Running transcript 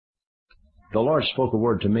the Lord spoke a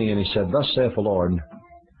word to me, and He said, "Thus saith the Lord,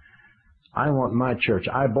 I want my church.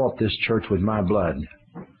 I bought this church with my blood.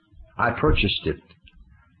 I purchased it.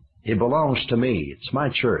 It belongs to me. It's my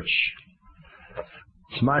church.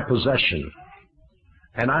 It's my possession.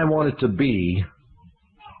 And I want it to be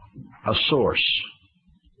a source."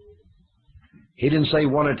 He didn't say He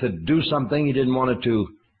wanted to do something. He didn't want it to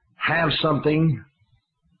have something.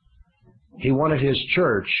 He wanted His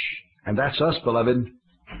church, and that's us, beloved.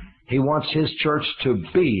 He wants His church to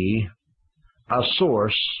be a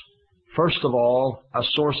source, first of all, a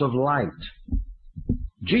source of light.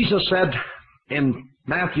 Jesus said in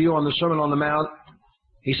Matthew on the Sermon on the Mount,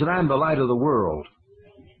 He said, "I am the light of the world."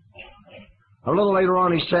 A little later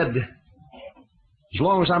on He said, "As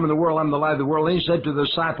long as I'm in the world, I'm the light of the world." And He said to the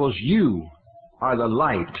disciples, "You are the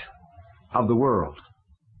light of the world."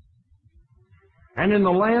 And in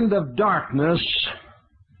the land of darkness,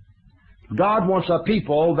 God wants a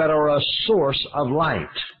people that are a source of light.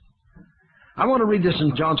 I want to read this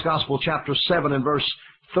in John's Gospel, chapter 7 and verse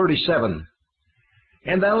 37.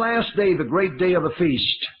 "And that last day, the great day of the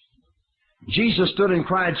feast, Jesus stood and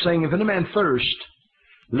cried, saying, If any man thirst,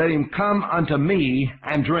 let him come unto me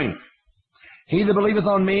and drink. He that believeth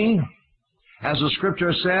on me, as the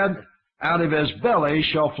Scripture said, out of his belly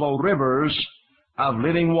shall flow rivers of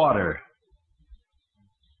living water.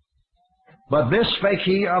 But this spake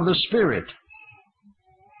he of the Spirit,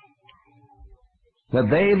 that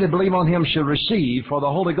they that believe on him should receive, for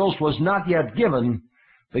the Holy Ghost was not yet given,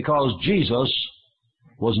 because Jesus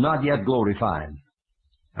was not yet glorified."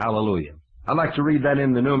 Hallelujah. I'd like to read that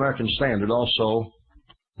in the New American Standard also.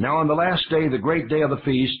 "Now on the last day, the great day of the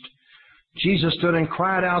feast, Jesus stood and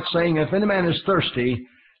cried out, saying, If any man is thirsty,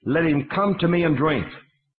 let him come to me and drink.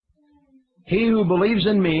 He who believes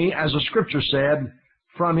in me, as the Scripture said,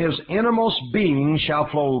 from his innermost being shall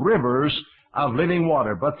flow rivers of living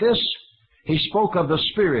water. But this he spoke of the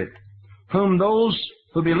Spirit, whom those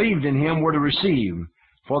who believed in him were to receive.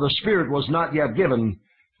 For the Spirit was not yet given,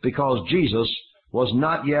 because Jesus was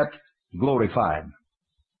not yet glorified."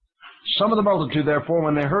 Some of the multitude, therefore,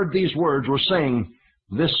 when they heard these words, were saying,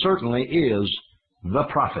 "This certainly is the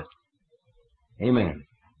prophet." Amen.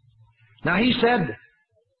 Now he said,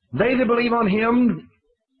 "They that believe on him,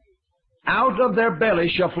 out of their belly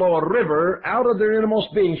shall flow a river, out of their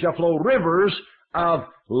innermost being shall flow rivers of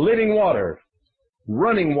living water,"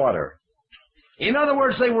 running water. In other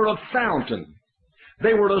words, they were a fountain.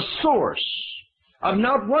 They were a source of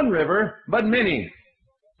not one river, but many.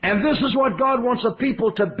 And this is what God wants a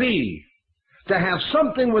people to be, to have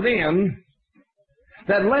something within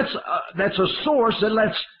that that's a source that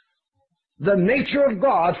lets the nature of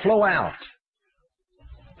God flow out.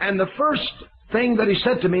 And the first thing that He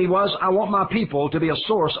said to me was, I want my people to be a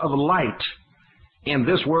source of light in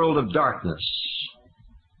this world of darkness.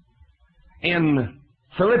 In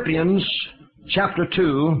Philippians chapter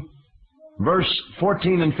 2, verse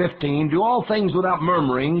 14 and 15, "Do all things without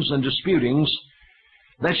murmurings and disputings,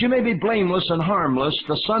 that you may be blameless and harmless,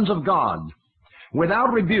 the sons of God,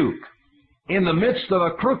 without rebuke, in the midst of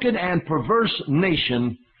a crooked and perverse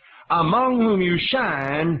nation, among whom you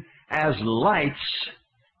shine as lights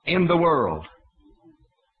in the world."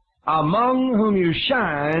 Among whom you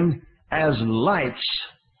shine as lights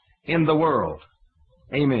in the world.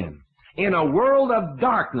 Amen. In a world of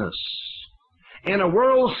darkness, in a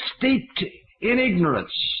world steeped in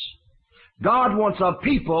ignorance, God wants a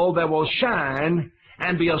people that will shine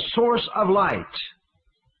and be a source of light.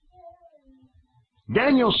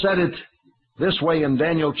 Daniel said it this way in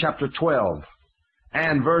Daniel chapter 12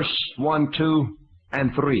 and verse 1, 2,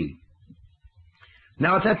 and 3.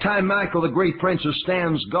 "Now at that time Michael, the great prince who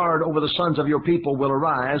stands guard over the sons of your people, will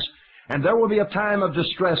arise, and there will be a time of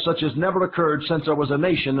distress such as never occurred since there was a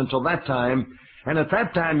nation until that time. And at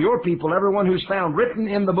that time your people, everyone who's found written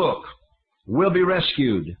in the book, will be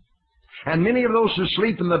rescued. And many of those who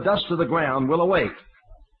sleep in the dust of the ground will awake.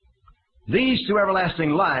 These to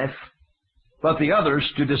everlasting life, but the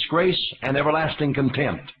others to disgrace and everlasting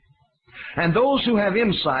contempt. And those who have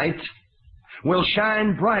insight will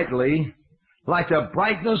shine brightly like the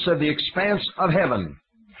brightness of the expanse of heaven,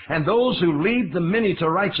 and those who lead the many to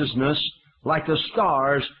righteousness like the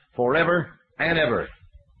stars forever and ever."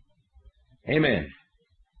 Amen.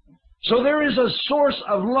 So there is a source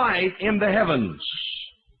of light in the heavens.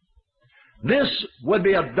 This would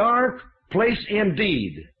be a dark place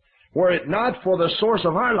indeed, were it not for the source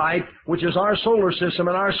of our light, which is our solar system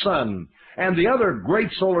and our sun, and the other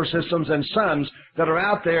great solar systems and suns that are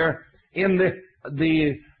out there in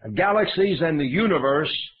the galaxies and the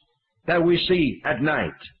universe that we see at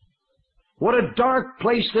night. What a dark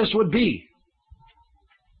place this would be.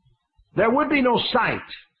 There would be no sight.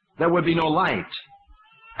 there would be no light.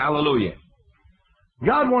 Hallelujah.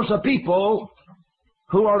 God wants a people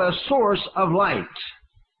who are a source of light.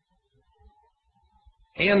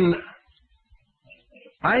 In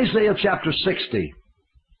Isaiah chapter 60,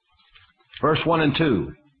 verse 1 and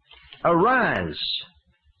 2, Arise,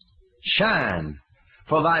 shine,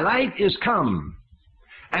 for thy light is come,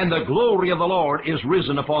 and the glory of the Lord is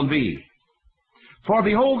risen upon thee. For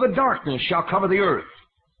behold, the darkness shall cover the earth,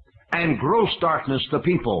 and gross darkness the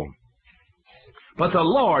people. But the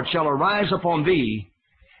Lord shall arise upon thee,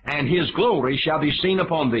 and his glory shall be seen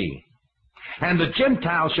upon thee. And the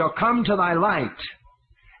Gentiles shall come to thy light,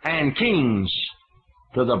 and kings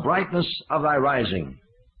to the brightness of thy rising.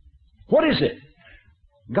 What is it?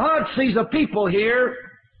 God sees a people here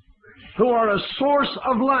who are a source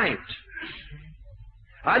of light.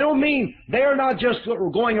 I don't mean they're not just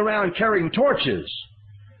going around carrying torches.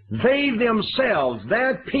 They themselves,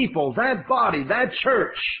 that people, that body, that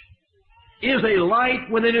church, is a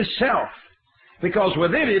light within itself. Because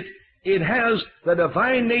within it, it has the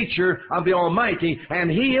divine nature of the Almighty,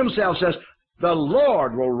 and He Himself says, the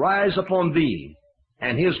Lord will rise upon thee,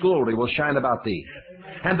 and His glory will shine about thee.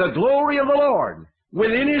 And the glory of the Lord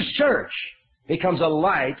within His church becomes a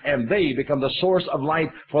light, and they become the source of light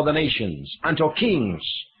for the nations, until kings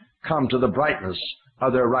come to the brightness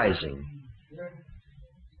of their rising.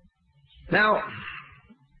 Now,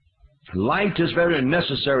 light is very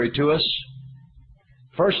necessary to us.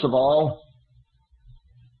 First of all,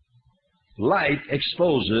 light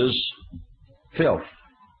exposes filth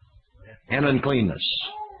and uncleanness.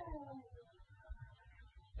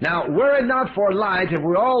 Now, were it not for light, if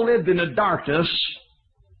we all lived in the darkness,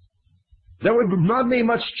 there would not be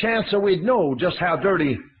much chance that we'd know just how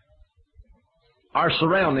dirty our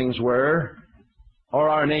surroundings were, or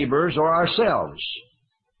our neighbors, or ourselves.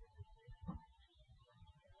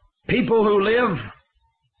 People who live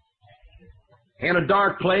in a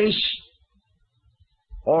dark place,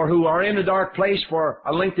 or who are in a dark place for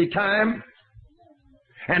a lengthy time,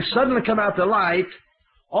 and suddenly come out to light,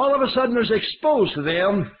 all of a sudden there's exposed to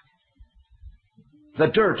them the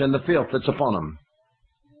dirt and the filth that's upon them.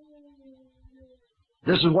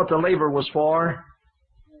 This is what the laver was for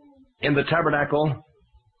in the tabernacle.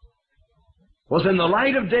 Was in the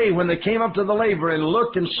light of day, when they came up to the laver and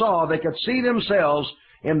looked and saw, they could see themselves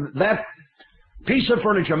in that piece of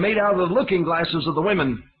furniture made out of the looking glasses of the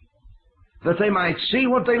women, that they might see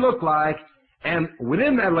what they looked like, and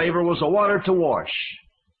within that laver was a water to wash.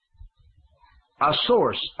 A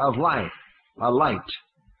source of light, a light.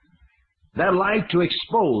 That light to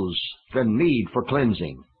expose the need for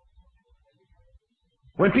cleansing.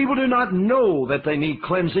 When people do not know that they need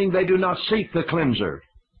cleansing, they do not seek the cleanser.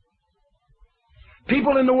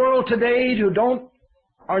 People in the world today who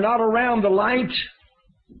are not around the light,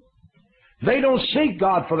 they don't seek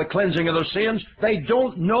God for the cleansing of their sins. They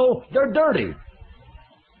don't know they're dirty.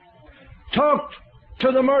 Talk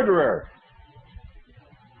to the murderer,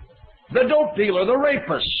 the dope dealer, the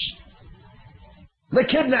rapist, the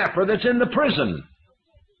kidnapper that's in the prison,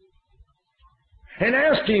 and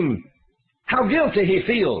ask him how guilty he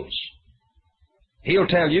feels. He'll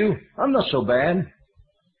tell you, I'm not so bad.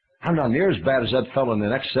 I'm not near as bad as that fellow in the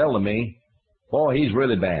next cell to me. Boy, he's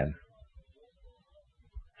really bad.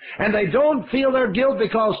 And they don't feel their guilt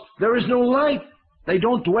because there is no light. They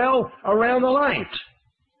don't dwell around the light.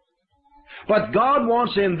 But God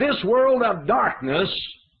wants, in this world of darkness,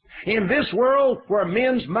 in this world where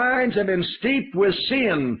men's minds have been steeped with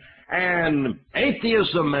sin and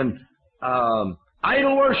atheism and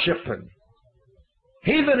idol worship and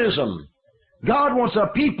heathenism, God wants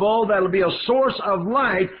a people that will be a source of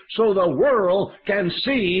light so the world can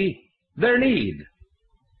see their need.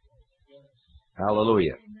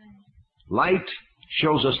 Hallelujah. Light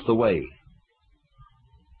shows us the way.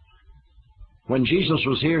 When Jesus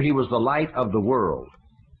was here, He was the light of the world.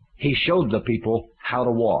 He showed the people how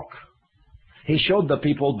to walk. He showed the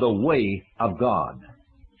people the way of God.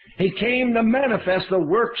 He came to manifest the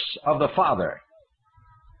works of the Father.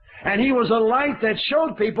 And He was a light that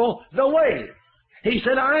showed people the way. He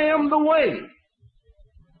said, I am the way.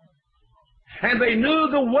 And they knew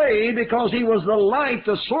the way because He was the light,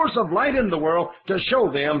 the source of light in the world, to show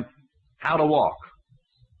them how to walk.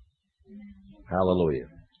 Hallelujah.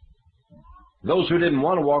 Those who didn't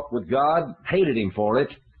want to walk with God hated Him for it,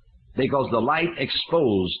 because the light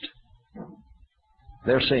exposed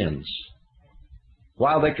their sins.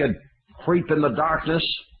 While they could creep in the darkness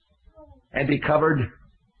and be covered,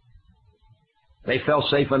 they felt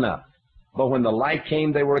safe enough. But when the light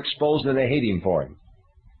came, they were exposed, and they hated Him for it.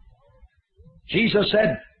 Jesus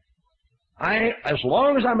said, as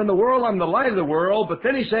long as I'm in the world, I'm the light of the world. But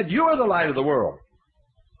then He said, you are the light of the world.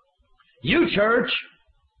 You, church,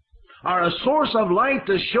 are a source of light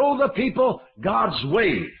to show the people God's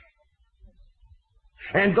way.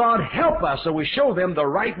 And God help us so we show them the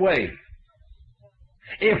right way.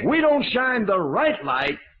 If we don't shine the right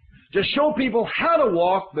light to show people how to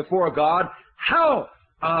walk before God, how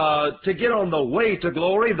to get on the way to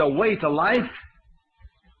glory, the way to life,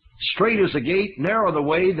 straight is the gate, narrow the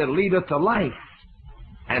way that leadeth to life,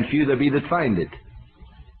 and few there be that find it.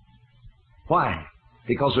 Why?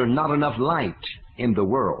 Because there's not enough light in the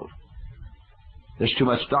world. There's too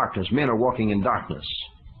much darkness. Men are walking in darkness.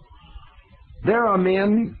 There are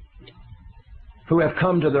men who have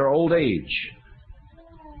come to their old age,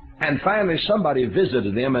 and finally somebody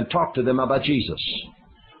visited them and talked to them about Jesus.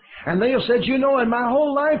 And they have said, you know, in my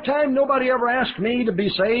whole lifetime, nobody ever asked me to be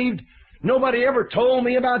saved. Nobody ever told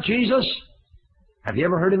me about Jesus. Have you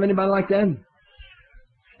ever heard of anybody like that?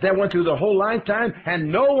 That went through the whole lifetime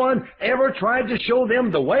and no one ever tried to show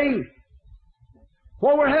them the way.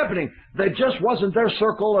 What were happening? They just wasn't their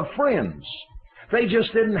circle of friends. They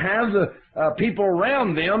just didn't have the people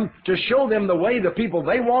around them to show them the way. The people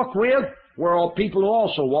they walked with were all people who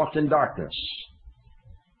also walked in darkness.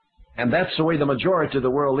 And that's the way the majority of the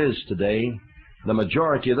world is today. The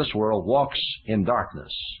majority of this world walks in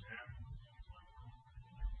darkness.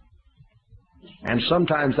 And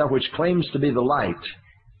sometimes that which claims to be the light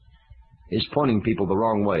is pointing people the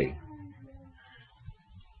wrong way.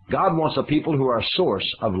 God wants a people who are a source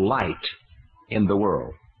of light in the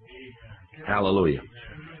world. Hallelujah.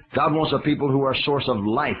 God wants a people who are a source of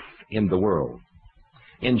life in the world.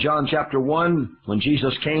 In John chapter 1, when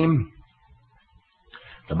Jesus came,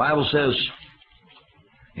 the Bible says,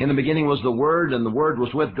 in the beginning was the Word, and the Word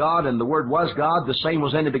was with God, and the Word was God. The same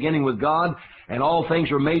was in the beginning with God, and all things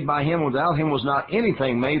were made by Him. Without Him was not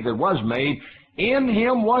anything made that was made. In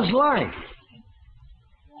Him was life.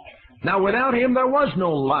 Now, without Him, there was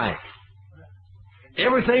no life.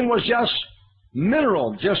 Everything was just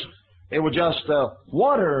mineral. It was just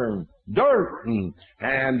water and dirt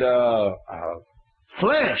and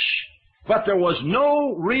flesh. But there was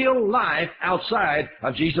no real life outside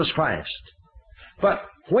of Jesus Christ. But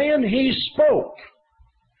when He spoke,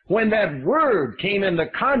 when that Word came into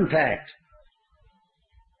contact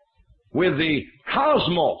with the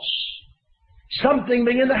cosmos, something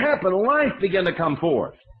began to happen. Life began to come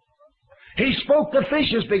forth. He spoke, the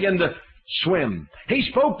fishes began to swim. He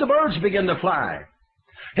spoke, the birds began to fly.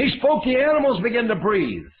 He spoke, the animals began to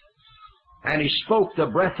breathe. And He spoke the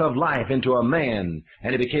breath of life into a man,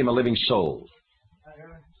 and he became a living soul.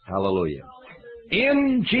 Hallelujah.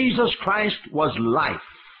 In Jesus Christ was life.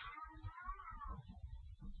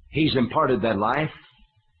 He's imparted that life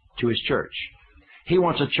to His church. He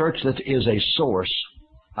wants a church that is a source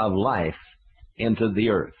of life into the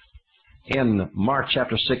earth. In Mark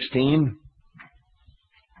chapter 16,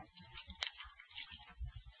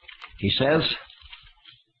 He says,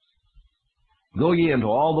 go ye into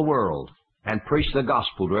all the world and preach the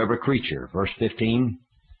gospel to every creature. Verse 15.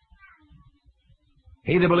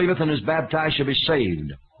 He that believeth and is baptized shall be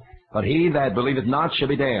saved, but he that believeth not shall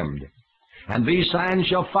be damned. And these signs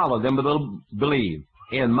shall follow them that believe.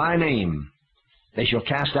 In my name they shall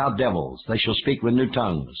cast out devils. They shall speak with new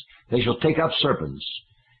tongues. They shall take up serpents.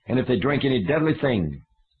 And if they drink any deadly thing,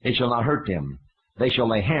 it shall not hurt them. They shall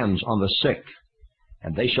lay hands on the sick,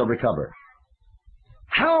 and they shall recover.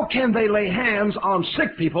 How can they lay hands on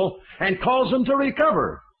sick people and cause them to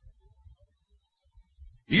recover?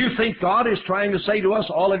 Do you think God is trying to say to us,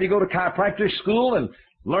 all of you go to chiropractic school and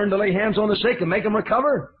learn to lay hands on the sick and make them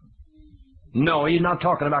recover? No, He's not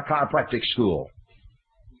talking about chiropractic school.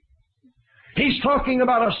 He's talking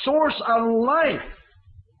about a source of life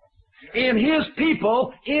in His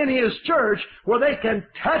people, in His church, where they can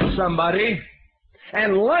touch somebody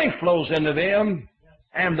and life flows into them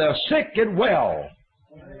and the sick get well.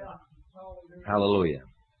 Hallelujah.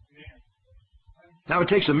 Now it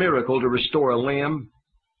takes a miracle to restore a limb,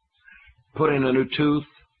 put in a new tooth,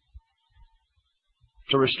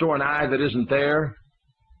 to restore an eye that isn't there.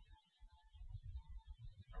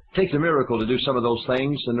 It takes a miracle to do some of those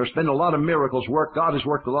things, and there's been a lot of miracles worked. God has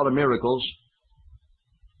worked a lot of miracles.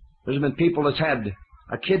 There's been people that's had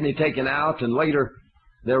a kidney taken out, and later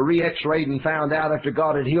they're re-x-rayed and found out after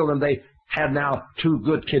God had healed them they had now 2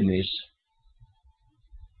 good kidneys.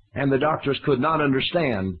 And the doctors could not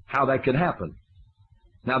understand how that could happen.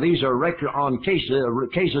 Now these are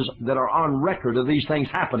cases that are on record of these things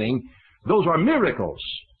happening. Those are miracles.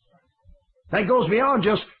 That goes beyond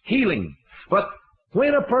just healing. But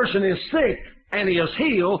when a person is sick and he is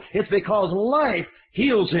healed, it's because life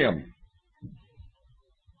heals him.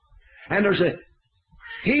 And there's a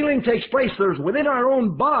healing takes place. There's within our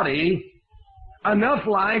own body enough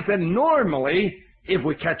life that normally, if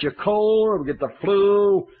we catch a cold or we get the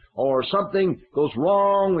flu or something goes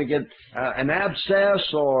wrong, we get an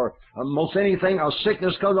abscess or most anything, a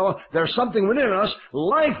sickness comes on, there's something within us,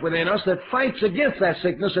 life within us, that fights against that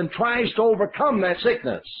sickness and tries to overcome that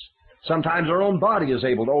sickness. Sometimes our own body is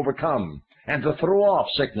able to overcome and to throw off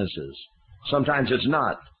sicknesses. Sometimes it's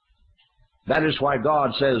not. That is why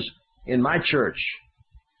God says, in my church,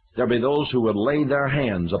 there'll be those who will lay their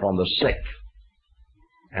hands upon the sick,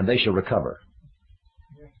 and they shall recover.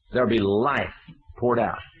 There'll be life poured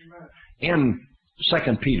out. In 2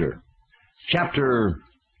 Peter, chapter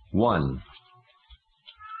 1,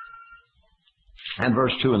 and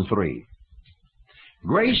verse 2 and 3.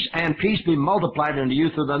 Grace and peace be multiplied unto you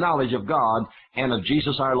through the knowledge of God and of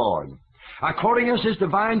Jesus our Lord, according as His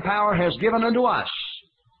divine power has given unto us.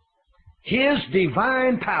 His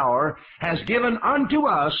divine power has given unto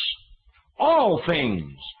us all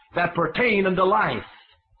things that pertain unto life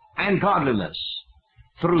and godliness,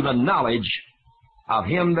 through the knowledge of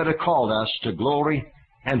Him that hath called us to glory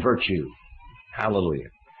and virtue. Hallelujah.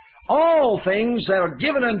 All things that are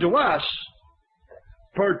given unto us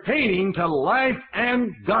pertaining to life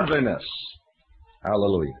and godliness.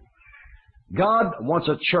 Hallelujah. God wants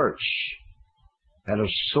a church that is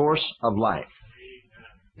a source of life.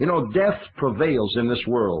 You know, death prevails in this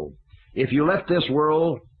world. If you left this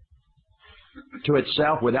world to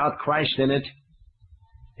itself without Christ in it,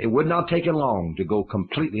 it would not take it long to go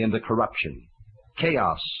completely into corruption,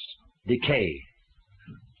 chaos, decay.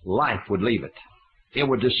 Life would leave it. It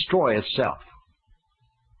would destroy itself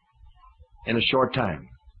in a short time.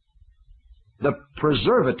 The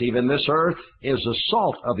preservative in this earth is the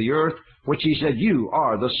salt of the earth, which He said, you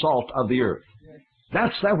are the salt of the earth.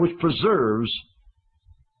 That's that which preserves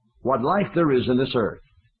what life there is in this earth.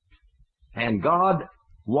 And God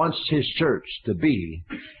wants His church to be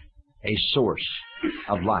a source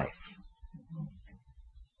of life.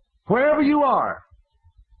 Wherever you are,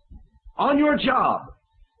 on your job,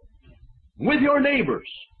 with your neighbors,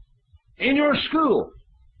 in your school,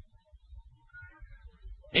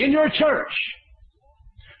 in your church,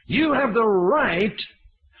 you have the right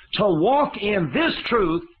to walk in this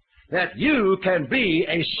truth that you can be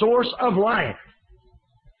a source of life.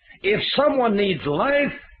 If someone needs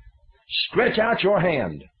life, stretch out your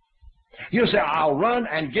hand. You say, I'll run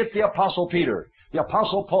and get the Apostle Peter, the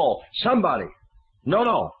Apostle Paul, somebody.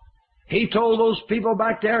 No. He told those people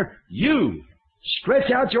back there, you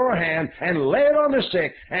stretch out your hand and lay it on the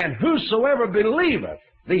sick, and whosoever believeth,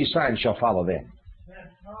 these signs shall follow them.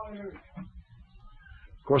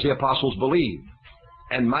 Of course, the apostles believed,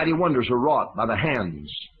 and mighty wonders were wrought by the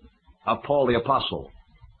hands of Paul the Apostle,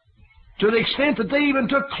 to the extent that they even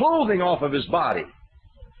took clothing off of his body,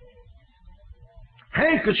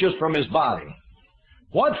 handkerchiefs from his body.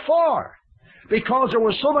 What for? Because there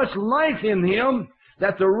was so much life in him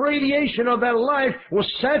that the radiation of that life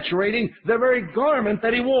was saturating the very garment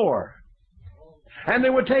that he wore. And they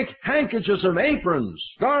would take handkerchiefs and aprons,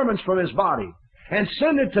 garments from his body, and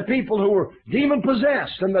send it to people who were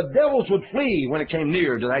demon-possessed, and the devils would flee when it came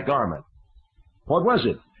near to that garment. What was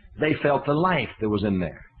it? They felt the life that was in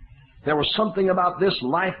there. There was something about this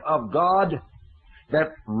life of God that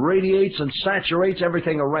radiates and saturates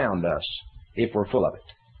everything around us if we're full of it.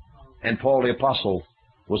 And Paul the Apostle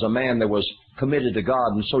was a man that was committed to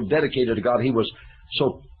God and so dedicated to God. He was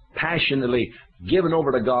so passionately given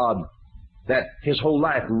over to God that his whole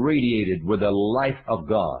life radiated with the life of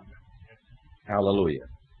God. Hallelujah.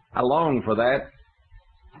 I long for that.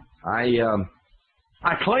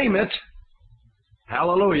 I claim it.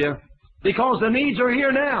 Hallelujah. Because the needs are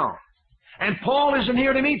here now. And Paul isn't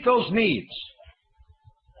here to meet those needs.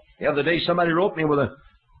 The other day somebody wrote me with a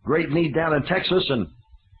great need down in Texas,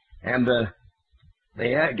 and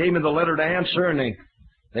they gave me the letter to answer, and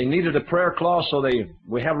they needed a prayer cloth, so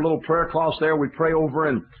we have a little prayer cloth there we pray over,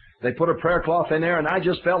 and they put a prayer cloth in there, and I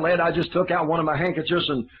just felt led. I just took out one of my handkerchiefs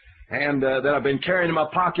and that I've been carrying in my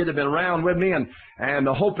pocket, have been around with me, and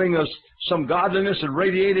hoping some godliness had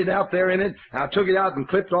radiated out there in it. I took it out and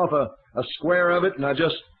clipped off a square of it, and I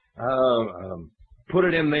just put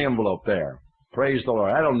it in the envelope there. Praise the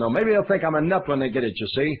Lord. I don't know. Maybe they'll think I'm a nut when they get it, you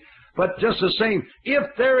see. But just the same, if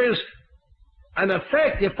there is an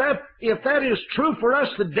effect, if that is true for us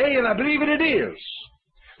today, and I believe it is,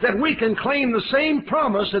 that we can claim the same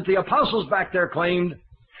promise that the apostles back there claimed,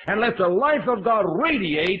 and let the life of God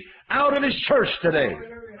radiate out of His church today.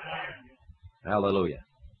 Hallelujah.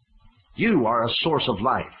 You are a source of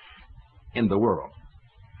life in the world.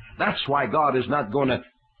 That's why God is not going to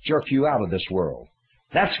jerk you out of this world.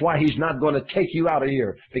 That's why He's not going to take you out of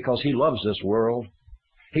here, because He loves this world.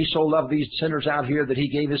 He so loved these sinners out here that He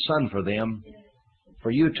gave His Son for them.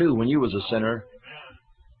 for you too when you was a sinner.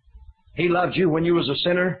 He loved you when you was a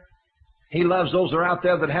sinner. He loves those that are out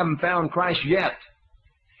there that haven't found Christ yet.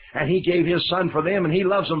 And He gave His Son for them, and He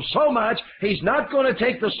loves them so much, He's not going to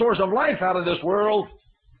take the source of life out of this world,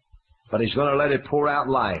 but He's going to let it pour out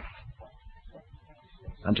life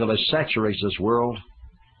until it saturates this world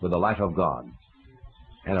with the life of God.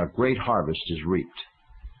 And a great harvest is reaped.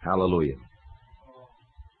 Hallelujah.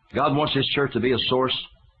 God wants His church to be a source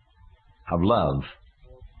of love.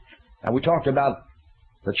 And we talked about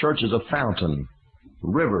the church as a fountain,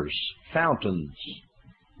 rivers, fountains,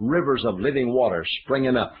 rivers of living water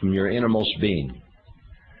springing up from your innermost being.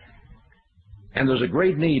 And there's a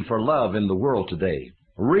great need for love in the world today.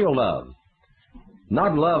 Real love.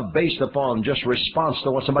 Not love based upon just response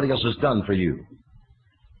to what somebody else has done for you.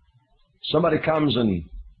 Somebody comes and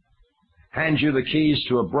hands you the keys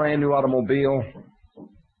to a brand new automobile.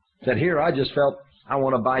 Said, here, I just felt I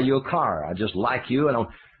want to buy you a car. I just like you. And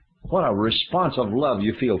what a response of love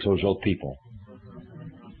you feel towards those people.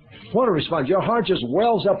 What a response. Your heart just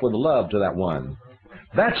wells up with love to that one.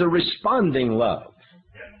 That's a responding love.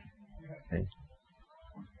 Okay?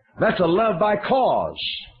 That's a love by cause.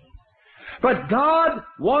 But God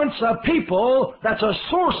wants a people that's a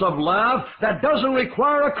source of love that doesn't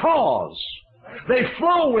require a cause. They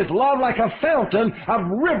flow with love like a fountain of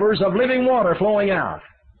rivers of living water flowing out.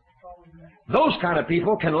 Those kind of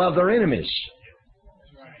people can love their enemies.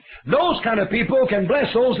 Those kind of people can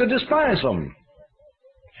bless those that despise them.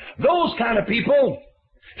 Those kind of people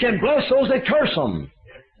can bless those that curse them.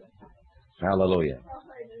 Hallelujah.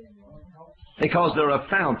 Because they're a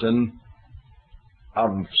fountain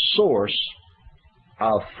of source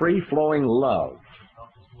of free-flowing love.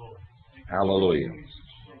 Hallelujah.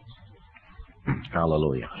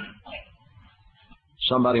 Hallelujah.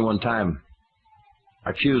 Somebody one time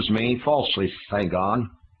accused me, falsely, thank God,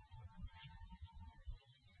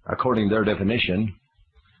 according to their definition,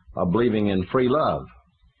 of believing in free love.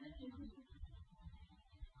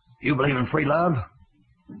 You believe in free love?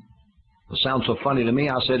 It sounds so funny to me.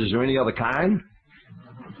 I said, is there any other kind?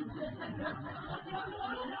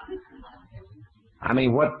 I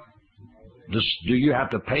mean, what, do you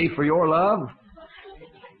have to pay for your love?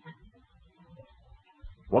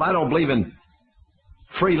 Well, I don't believe in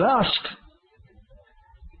free lust.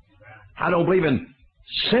 I don't believe in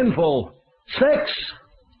sinful sex.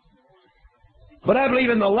 But I believe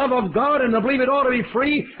in the love of God, and I believe it ought to be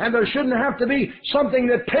free, and there shouldn't have to be something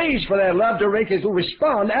that pays for that love to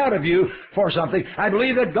respond out of you for something. I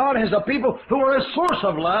believe that God has a people who are a source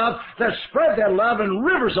of love that spread that love, and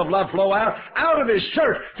rivers of love flow out of His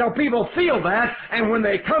church till people feel that, and when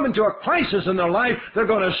they come into a crisis in their life, they're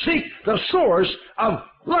going to seek the source of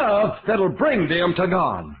love that'll bring them to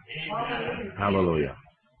God. Hallelujah.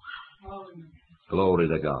 Glory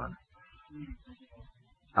to God.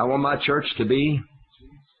 I want my church to be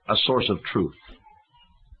a source of truth.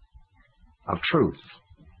 Of truth.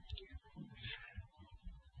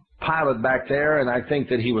 Pilate back there, and I think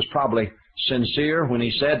that he was probably sincere when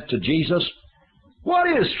he said to Jesus, what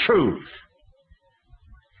is truth?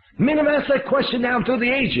 Many have asked that question down through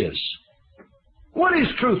the ages. What is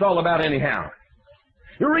truth all about anyhow?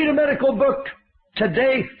 You read a medical book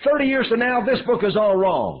today, 30 years from now, this book is all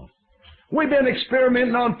wrong. We've been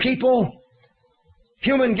experimenting on people,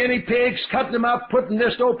 human guinea pigs, cutting them up, putting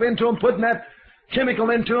this dope into them, putting that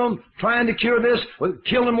chemical into them, trying to cure this,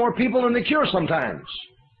 killing more people than they cure sometimes.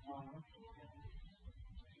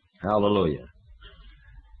 Hallelujah.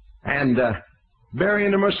 And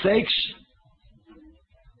burying their mistakes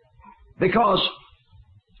because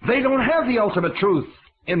they don't have the ultimate truth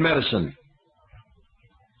in medicine.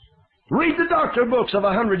 Read the doctor books of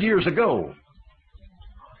 100 years ago.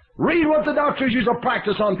 Read what the doctors used to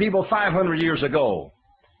practice on people 500 years ago.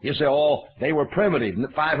 You say, oh, they were primitive.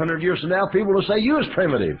 500 years from now, people will say you was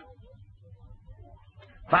primitive.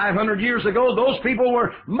 500 years ago, those people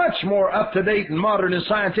were much more up-to-date and modern and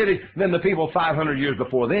scientific than the people 500 years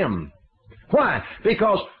before them. Why?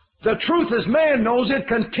 Because the truth as man knows it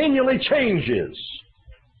continually changes.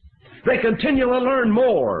 They continually learn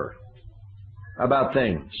more about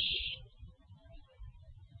things.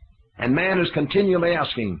 And man is continually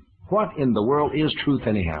asking, what in the world is truth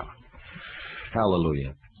anyhow?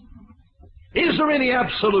 Hallelujah. Is there any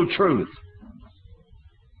absolute truth?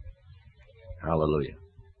 Hallelujah.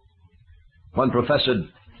 One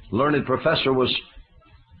learned professor was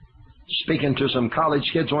speaking to some college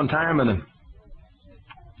kids one time, and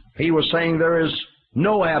he was saying there is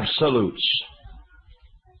no absolutes.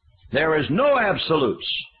 There is no absolutes.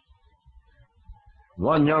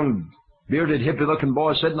 One young bearded, hippie-looking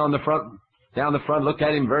boy sitting down the front, looked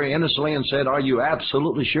at him very innocently and said, are you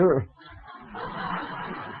absolutely sure?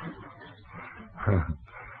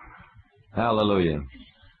 Hallelujah.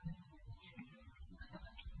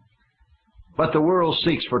 But the world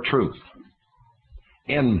seeks for truth.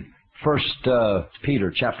 In 1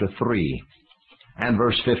 Peter chapter 3 and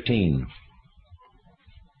verse 15.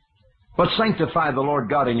 But sanctify the Lord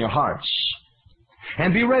God in your hearts,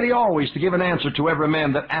 and be ready always to give an answer to every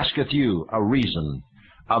man that asketh you a reason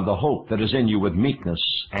of the hope that is in you with meekness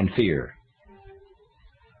and fear.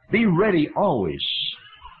 Be ready always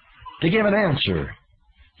to give an answer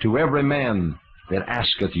to every man that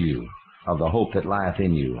asketh you of the hope that lieth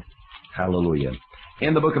in you. Hallelujah.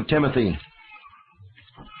 In the book of Timothy,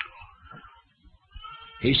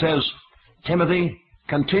 he says, Timothy,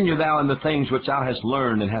 continue thou in the things which thou hast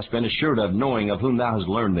learned and hast been assured of, knowing of whom thou hast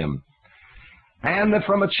learned them. And that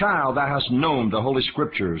from a child thou hast known the Holy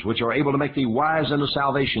Scriptures, which are able to make thee wise unto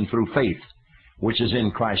salvation through faith, which is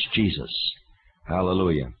in Christ Jesus.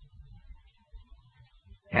 Hallelujah.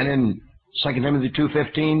 And in 2 Timothy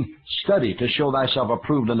 2:15, study to show thyself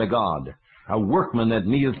approved unto God, a workman that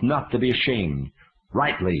needeth not to be ashamed,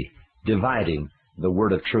 rightly dividing the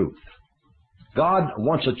word of truth. God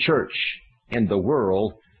wants a church in the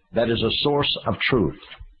world that is a source of truth.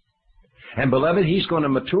 And beloved, He's going to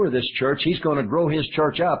mature this church. He's going to grow His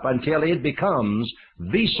church up until it becomes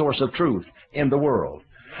the source of truth in the world.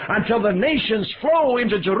 Until the nations flow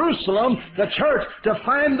into Jerusalem, the church, to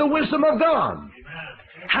find the wisdom of God.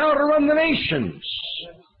 How to run the nations.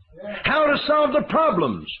 How to solve the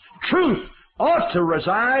problems. Truth ought to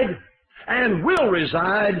reside and will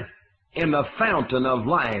reside in the fountain of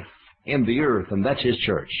life in the earth, and that's His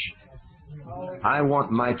church. I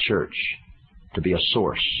want my church to be a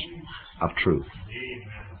source of truth.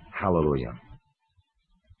 Hallelujah.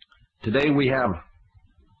 Today we have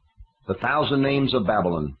the 1,000 names of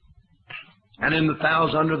Babylon. And in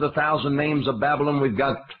under the 1,000 names of Babylon, we've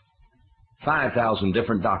got 5,000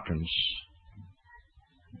 different doctrines.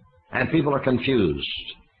 And people are confused.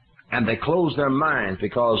 And they close their minds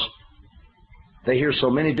because they hear so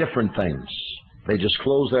many different things. They just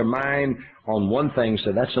close their mind on one thing and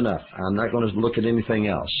say, that's enough. I'm not going to look at anything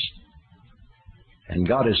else. And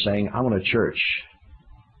God is saying, I want a church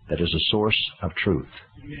that is a source of truth,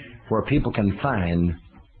 where people can find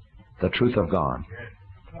the truth of God.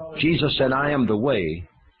 Jesus said, I am the way,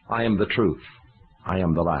 I am the truth, I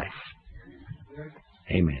am the life.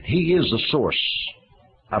 Amen. He is the source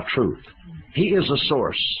of truth. He is the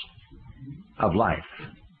source of life.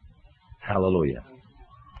 Hallelujah.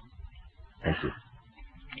 Thank you.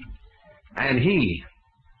 And He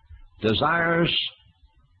desires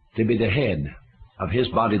to be the head of His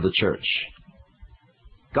body, the church.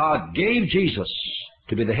 God gave Jesus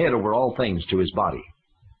to be the head over all things to His body,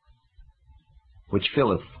 which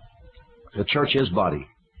filleth the church, His body,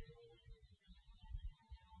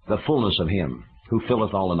 the fullness of Him who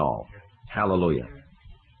filleth all in all. Hallelujah.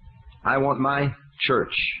 I want my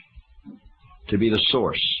church to be the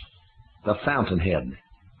source, the fountainhead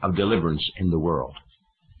of deliverance in the world.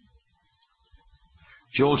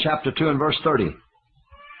 Joel chapter 2 and verse 30.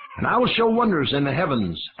 And I will show wonders in the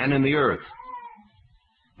heavens and in the earth,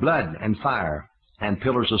 blood and fire and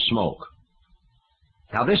pillars of smoke.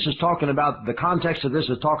 Now this is talking about, the context of this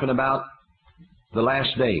is talking about the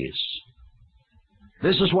last days.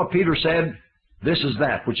 This is what Peter said. This is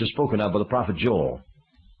that which is spoken of by the prophet Joel.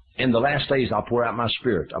 In the last days I'll pour out my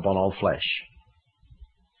Spirit upon all flesh.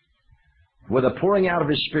 With the pouring out of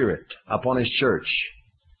His Spirit upon His church,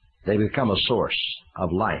 they become a source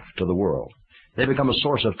of life to the world. They become a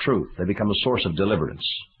source of truth. They become a source of deliverance.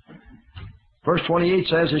 Verse 28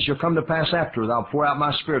 says, it shall come to pass after that I'll pour out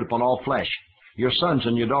my Spirit upon all flesh. Your sons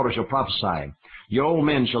and your daughters shall prophesy. Your old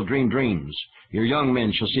men shall dream dreams. Your young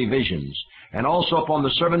men shall see visions. And also upon the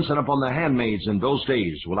servants and upon the handmaids in those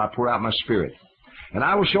days will I pour out my Spirit. And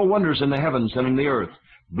I will show wonders in the heavens and in the earth,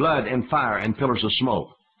 blood and fire and pillars of smoke.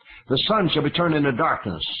 The sun shall be turned into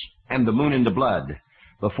darkness, and the moon into blood,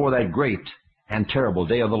 before that great and terrible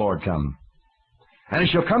day of the Lord come. And it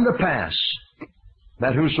shall come to pass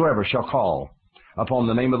that whosoever shall call upon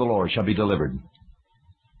the name of the Lord shall be delivered.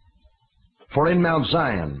 For in Mount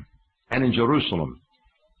Zion and in Jerusalem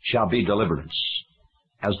shall be deliverance,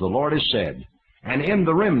 as the Lord has said, and in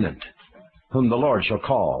the remnant whom the Lord shall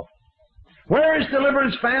call. Where is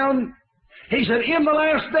deliverance found? He said, in the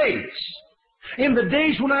last days, in the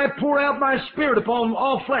days when I pour out my Spirit upon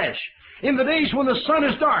all flesh, in the days when the sun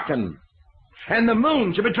is darkened, and the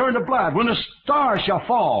moon shall be turned to blood, when the stars shall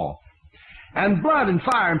fall, and blood and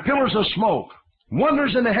fire and pillars of smoke,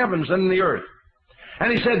 wonders in the heavens and in the earth.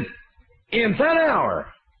 And He said, in that hour,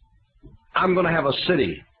 I'm going to have a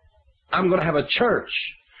city. I'm going to have a church.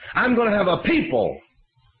 I'm going to have a people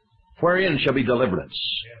wherein shall be deliverance.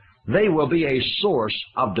 They will be a source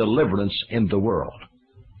of deliverance in the world.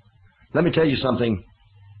 Let me tell you something.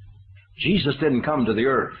 Jesus didn't come to the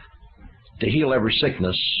earth to heal every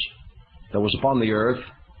sickness that was upon the earth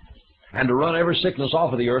and to run every sickness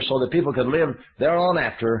off of the earth so that people could live thereon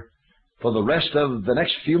after for the rest of the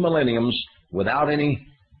next few millenniums without any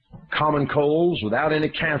common colds, without any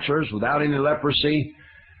cancers, without any leprosy,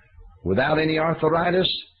 without any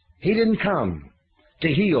arthritis. He didn't come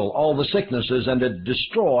to heal all the sicknesses and to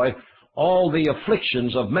destroy all the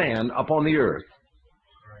afflictions of man upon the earth.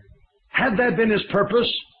 Had that been His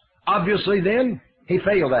purpose, obviously then He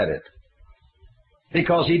failed at it,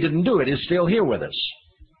 because He didn't do it. He's still here with us.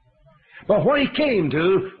 But what He came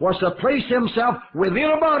to was to place Himself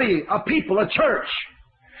within a body, a people, a church,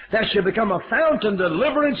 that should become a fountain of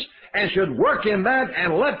deliverance and should work in that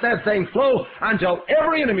and let that thing flow until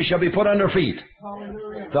every enemy shall be put under feet.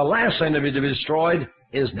 Hallelujah. The last enemy to be destroyed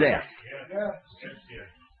is death.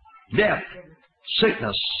 Death,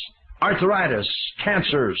 sickness, arthritis,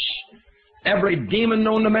 cancers, every demon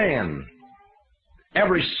known to man,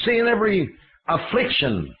 every sin, every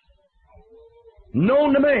affliction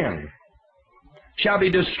known to man shall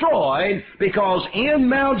be destroyed, because in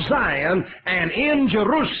Mount Zion and in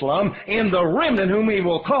Jerusalem, in the remnant whom He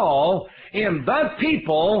will call, in that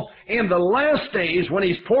people, in the last days when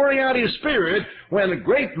He's pouring out His Spirit, when the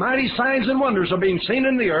great mighty signs and wonders are being seen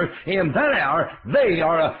in the earth, in that hour they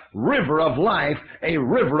are a river of life, a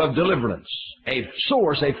river of deliverance, a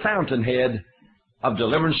source, a fountainhead of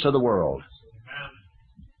deliverance to the world.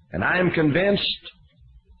 And I am convinced,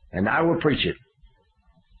 and I will preach it,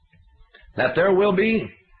 that there will be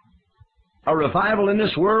a revival in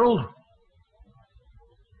this world,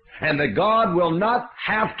 and that God will not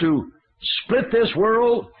have to split this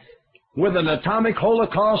world with an atomic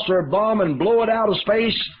holocaust or bomb and blow it out of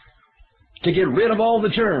space to get rid of all the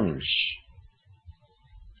germs.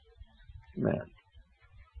 Amen.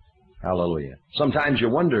 Hallelujah. Sometimes you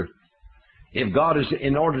wonder if God is,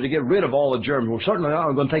 in order to get rid of all the germs, we're certainly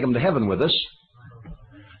not going to take them to heaven with us.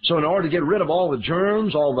 So in order to get rid of all the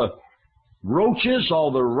germs, all the roaches,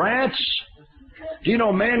 all the rats. Do you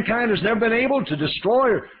know mankind has never been able to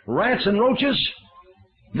destroy rats and roaches?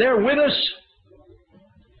 They're with us.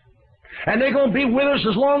 And they're going to be with us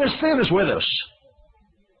as long as sin is with us.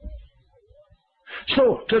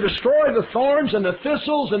 So to destroy the thorns and the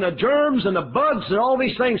thistles and the germs and the bugs and all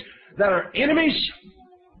these things that are enemies,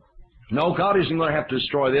 no, God isn't going to have to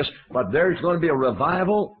destroy this, but there's going to be a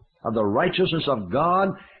revival of the righteousness of God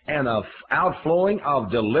and an outflowing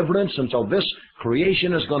of deliverance until this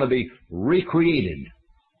creation is going to be recreated.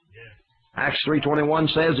 Acts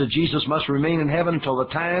 3:21 says that Jesus must remain in heaven until the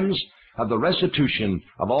times of the restitution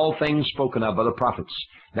of all things spoken of by the prophets.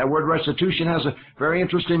 That word restitution has a very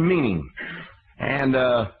interesting meaning. And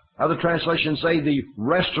other translations say the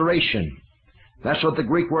restoration. That's what the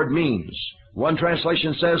Greek word means. One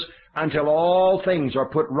translation says, until all things are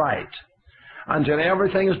put right, until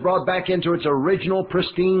everything is brought back into its original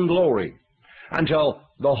pristine glory, until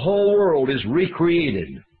the whole world is recreated.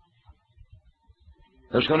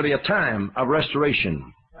 There's going to be a time of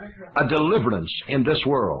restoration, a deliverance in this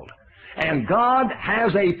world. And God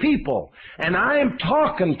has a people, and I am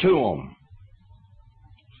talking to them.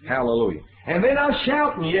 Hallelujah. And they're not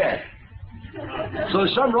shouting yet. So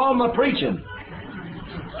there's something wrong with my preaching.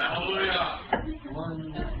 Hallelujah.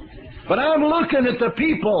 But I'm looking at the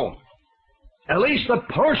people, at least a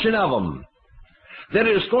portion of them, that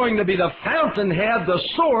is going to be the fountainhead, the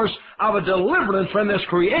source of a deliverance from this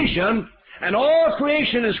creation, and all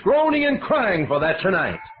creation is groaning and crying for that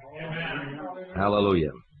tonight. Amen.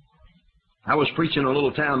 Hallelujah. I was preaching in a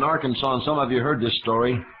little town in Arkansas, and some of you heard this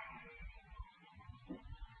story.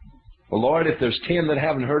 Well, Lord, if there's 10 that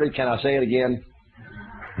haven't heard it, can I say it again?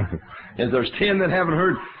 If there's 10 that haven't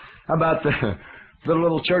heard about the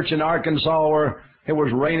little church in Arkansas where it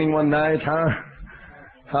was raining one night, huh?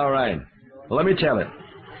 All right. Well, let me tell it.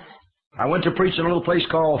 I went to preach in a little place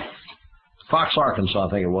called Fox, Arkansas, I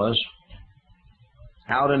think it was.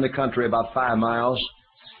 Out in the country about 5 miles.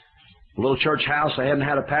 A little church house. I hadn't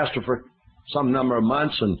had a pastor for some number of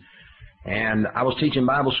months, and I was teaching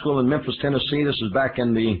Bible school in Memphis, Tennessee. This is back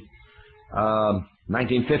in the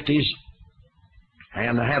 1950s.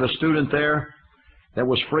 And I had a student there that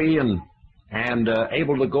was free and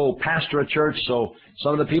able to go pastor a church. So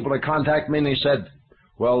some of the people that contacted me, and they said,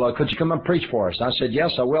 well, could you come up and preach for us? I said,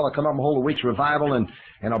 yes, I will. I'll come up and hold a week's revival, and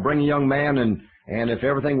I'll bring a young man, and if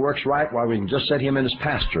everything works right, well, we can just set him in as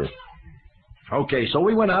pastor. Okay, so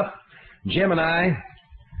we went up, Jim and I,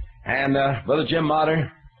 and Brother Jim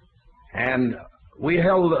Motter, and we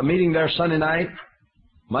held a meeting there Sunday night,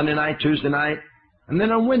 Monday night, Tuesday night, And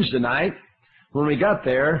then on Wednesday night, when we got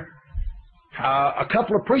there, a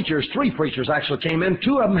couple of preachers, 3 preachers actually came in.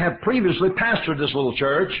 2 of them had previously pastored this little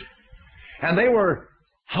church, and they were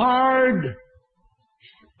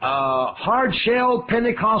hard-shelled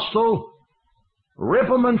Pentecostal, rip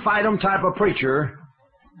 'em and fight 'em type of preacher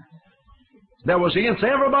that was against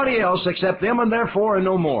everybody else except them and therefore and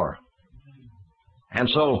no more. And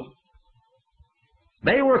so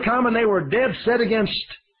they were coming, they were dead set against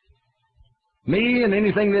me and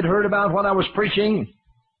anything they'd heard about what I was preaching.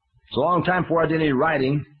 It's a long time before I did any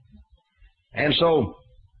writing. And so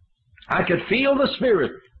I could feel the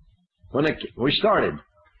Spirit when we started.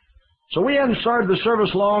 So we hadn't started the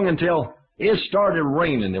service long until it started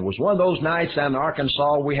raining. It was one of those nights down in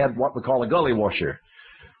Arkansas we had what we call a gully washer.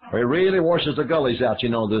 Where it really washes the gullies out, you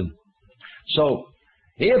know. So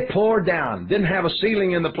it poured down. Didn't have a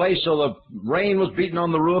ceiling in the place, so the rain was beating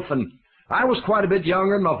on the roof. And I was quite a bit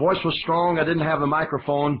younger. My voice was strong. I didn't have a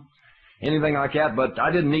microphone, anything like that, but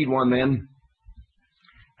I didn't need one then.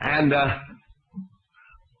 And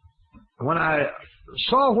when I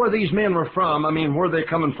saw where these men were from, I mean, where they're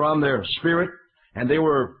coming from, their spirit, and they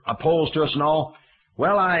were opposed to us and all,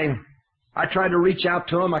 well, I tried to reach out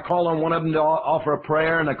to them. I called on one of them to offer a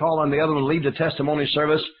prayer, and I called on the other one to lead the testimony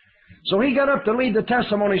service. So he got up to lead the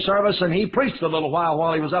testimony service, and he preached a little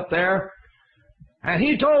while he was up there. And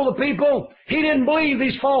he told the people he didn't believe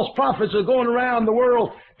these false prophets are going around the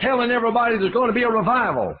world telling everybody there's going to be a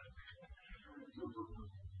revival.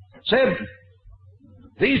 Said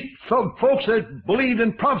these folks that believed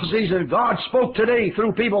in prophecies and God spoke today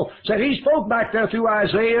through people, said he spoke back there through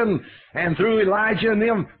Isaiah and through Elijah and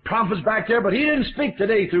them prophets back there, but he didn't speak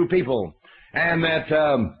today through people. And that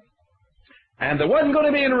there wasn't going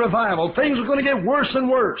to be any revival. Things were going to get worse and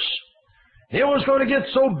worse. It was going to get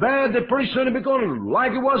so bad that pretty soon it was going to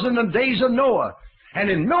like it was in the days of Noah. And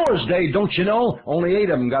in Noah's day, don't you know, only 8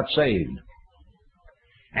 of them got saved.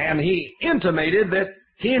 And he intimated that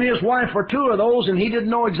he and his wife were 2 of those, and he didn't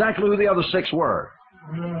know exactly who the other 6 were.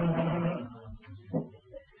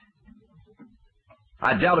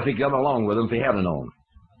 I doubt if he'd gone along with them if he hadn't known.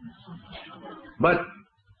 But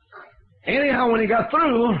anyhow, when he got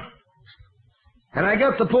through, and I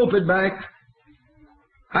got the pulpit back,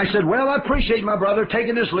 I said, well, I appreciate my brother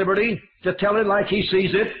taking this liberty to tell it like he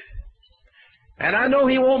sees it. And I know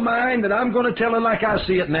he won't mind that I'm going to tell it like I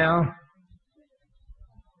see it now.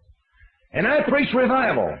 And I preach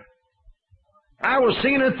revival. I was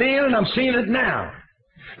seeing it then, and I'm seeing it now.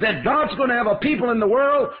 That God's going to have a people in the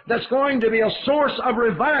world that's going to be a source of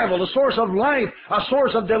revival, a source of life, a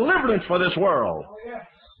source of deliverance for this world.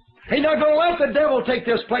 He's not going to let the devil take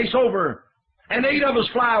this place over and 8 of us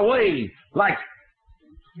fly away like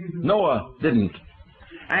Noah didn't.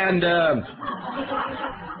 And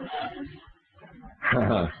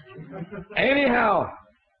anyhow,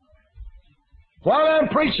 while I'm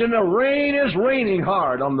preaching, the rain is raining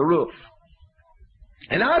hard on the roof.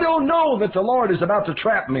 And I don't know that the Lord is about to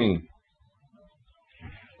trap me.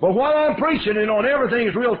 But while I'm preaching, you know, and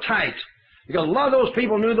everything's real tight, because a lot of those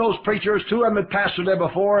people knew those preachers. 2 of them had pastored there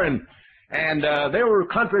before, and they were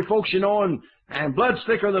country folks, you know, and blood's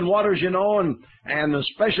thicker than waters, you know, and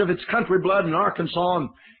especially if it's country blood in Arkansas.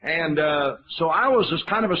 And so I was just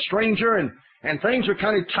kind of a stranger, and things are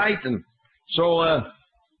kind of tight. And so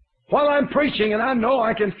while I'm preaching, and I know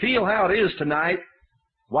I can feel how it is tonight,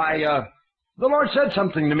 why, the Lord said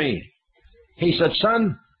something to me. He said,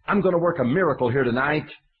 son, I'm going to work a miracle here tonight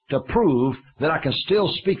to prove that I can still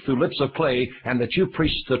speak through lips of clay and that you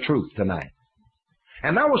preached the truth tonight.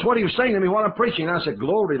 And that was what he was saying to me while I'm preaching. And I said,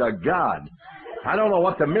 glory to God. I don't know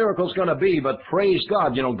what the miracle's going to be, but praise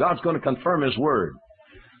God. You know, God's going to confirm His Word.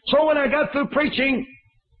 So when I got through preaching,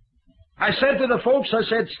 I said to the folks, I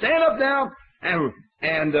said, stand up now, and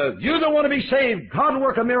you that want to be saved, God will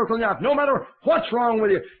work a miracle in your life. No matter what's wrong with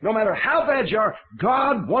you, no matter how bad you are,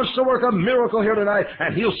 God wants to work a miracle here tonight,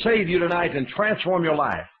 and He'll save you tonight and transform your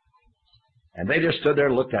life. And they just stood there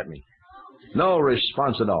and looked at me. No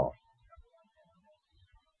response at all.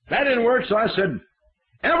 That didn't work, so I said,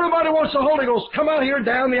 everybody wants the Holy Ghost. Come out here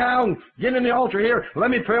down the aisle and get in the altar here. Let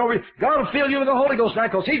me pray over you. God will fill you with the Holy Ghost tonight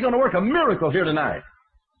because He's going to work a miracle here tonight.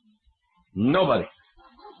 Nobody.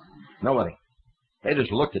 They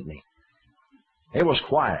just looked at me. It was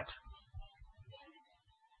quiet.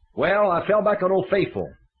 Well, I fell back on Old Faithful.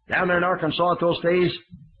 Down there in Arkansas at those days,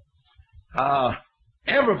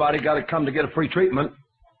 everybody got to come to get a free treatment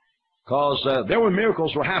because there were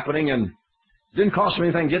miracles were happening, and it didn't cost me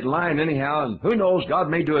anything to get in line anyhow, and who knows, God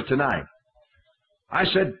may do it tonight. I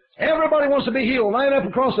said, everybody wants to be healed. Line up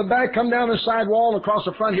across the back, come down the side wall and across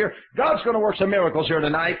the front here. God's going to work some miracles here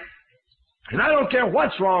tonight. And I don't care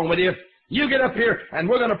what's wrong with you. You get up here, and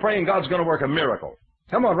we're going to pray, and God's going to work a miracle.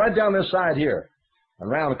 Come on, right down this side here, and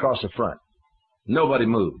round across the front. Nobody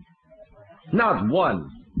moved. Not one.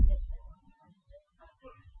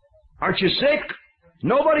 Aren't you sick?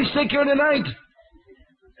 Nobody's sick here tonight.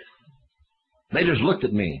 They just looked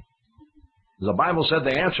at me. The Bible said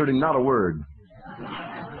they answered him not a word.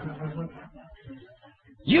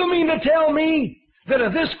 You mean to tell me that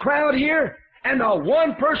of this crowd here, and not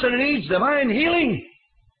one person needs divine healing?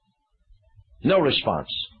 No response.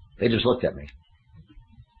 They just looked at me.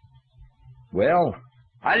 Well,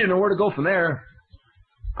 I didn't know where to go from there.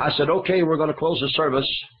 I said, okay, we're going to close the service,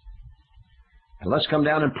 and let's come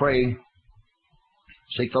down and pray,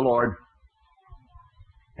 seek the Lord.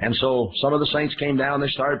 And so some of the saints came down, they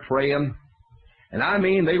started praying. And I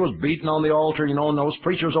mean, they was beating on the altar, you know, and those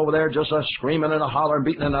preachers over there just screaming and hollering,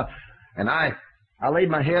 beating and I laid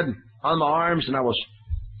my head on my arms, and I was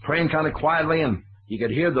praying kind of quietly, and you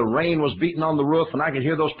could hear the rain was beating on the roof, and I could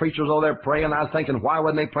hear those preachers over there praying. I was thinking, why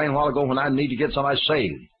wasn't they praying a while ago when I need to get somebody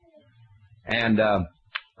saved? And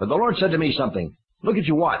but the Lord said to me something. Look at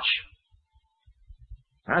your watch.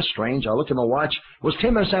 That's strange. I looked at my watch. It was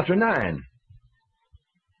 10 minutes after 9.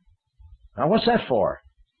 Now, what's that for?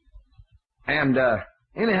 And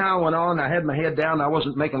anyhow, I went on. I had my head down. I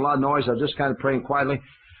wasn't making a lot of noise. I was just kind of praying quietly.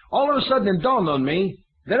 All of a sudden, it dawned on me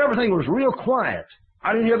that everything was real quiet.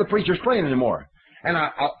 I didn't hear the preachers praying anymore. And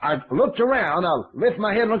I looked around. I lifted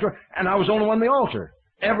my head and looked around, and I was the only one on the altar.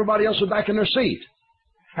 Everybody else was back in their seat.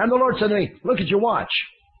 And the Lord said to me, look at your watch.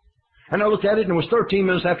 And I looked at it, and it was 13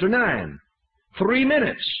 minutes after 9. 3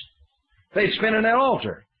 minutes. They'd spent in that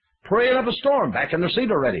altar, praying up a storm, back in their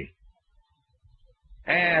seat already.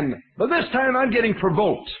 But this time I'm getting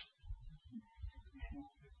provoked.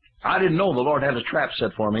 I didn't know the Lord had a trap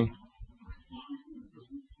set for me.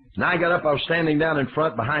 And I got up, I was standing down in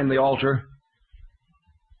front behind the altar.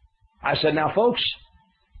 I said, now folks,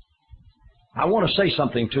 I want to say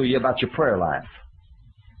something to you about your prayer life.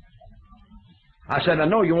 I said, I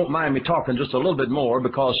know you won't mind me talking just a little bit more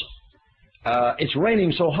because it's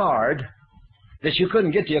raining so hard that you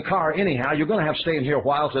couldn't get to your car anyhow. You're going to have to stay in here a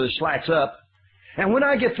while till it slacks up. And when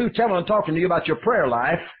I get through telling and talking to you about your prayer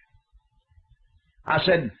life, I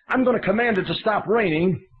said, I'm going to command it to stop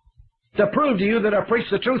raining to prove to you that I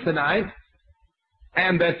preached the truth tonight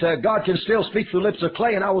and that God can still speak through lips of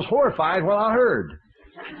clay. And I was horrified when I heard.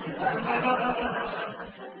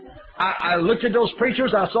 I looked at those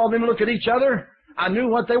preachers. I saw them look at each other. I knew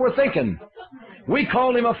what they were thinking. We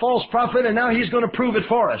called him a false prophet, and now he's going to prove it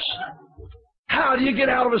for us. How do you get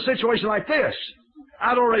out of a situation like this?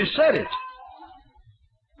 I'd already said it.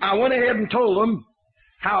 I went ahead and told them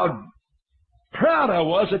how proud I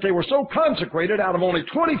was that they were so consecrated. Out of only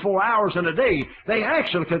 24 hours in a day, they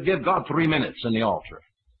actually could give God 3 minutes in the altar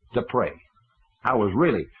to pray. I was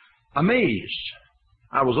really amazed.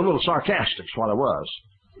 I was a little sarcastic, is what I was.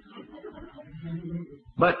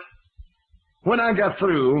 But when I got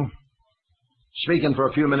through speaking for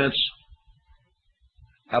a few minutes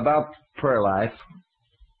about prayer life,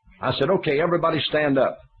 I said, okay, everybody stand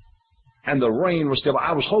up. And the rain was still,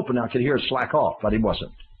 I was hoping I could hear it slack off, but it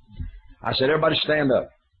wasn't. I said, everybody stand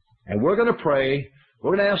up. And we're going to pray.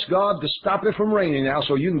 We're going to ask God to stop it from raining now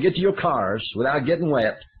so you can get to your cars without getting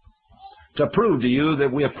wet, to prove to you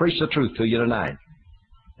that we have preached the truth to you tonight.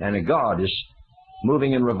 And that God is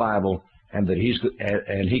moving in revival and that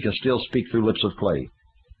He can still speak through lips of clay.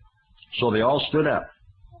 So they all stood up.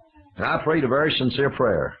 And I prayed a very sincere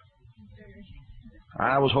prayer.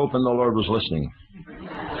 I was hoping the Lord was listening.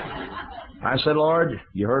 I said, Lord,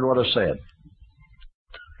 you heard what I said.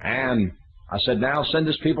 And I said, now send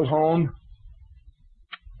this people home.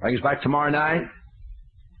 Bring us back tomorrow night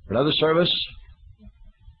for another service.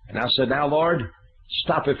 And I said, now, Lord,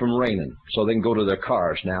 stop it from raining so they can go to their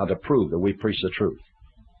cars now to prove that we preach the truth.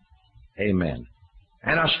 Amen.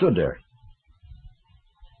 And I stood there,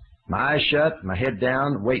 my eyes shut, my head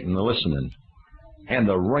down, waiting and listening. And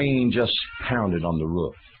the rain just pounded on the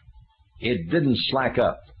roof. It didn't slack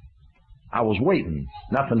up. I was waiting.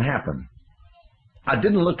 Nothing happened. I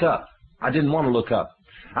didn't look up. I didn't want to look up.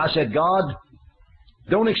 I said, God,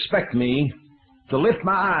 don't expect me to lift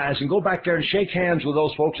my eyes and go back there and shake hands with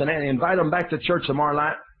those folks and invite them back to church tomorrow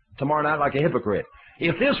night like a hypocrite.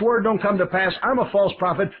 If this word don't come to pass, I'm a false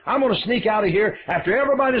prophet. I'm going to sneak out of here after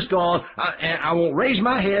everybody's gone. I won't raise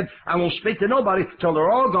my head. I won't speak to nobody till they're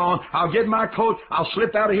all gone. I'll get my coat. I'll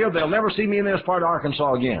slip out of here. They'll never see me in this part of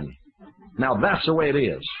Arkansas again. Now, that's the way it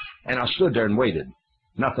is. And I stood there and waited.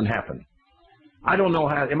 Nothing happened. I don't know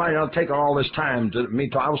how. It might not take all this time to me.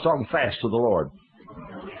 I was talking fast to the Lord.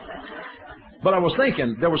 But I was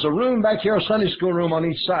thinking, there was a room back here, a Sunday school room on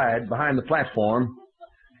each side behind the platform.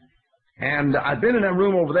 And I'd been in that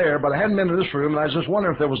room over there, but I hadn't been in this room, and I was just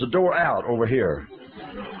wondering if there was a door out over here.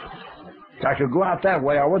 If I could go out that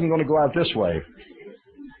way, I wasn't going to go out this way.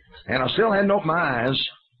 And I still hadn't opened my eyes,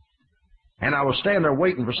 and I was standing there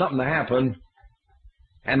waiting for something to happen,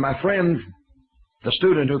 and my friend, the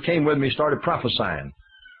student who came with me, started prophesying.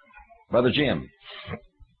 Brother Jim.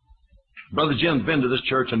 Brother Jim's been to this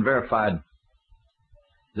church and verified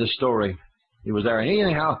this story. He was there. And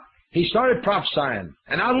anyhow, he started prophesying.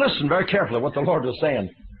 And I listened very carefully to what the Lord was saying.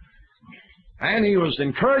 And he was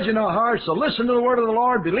encouraging our hearts to listen to the word of the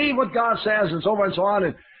Lord, believe what God says, and so on and so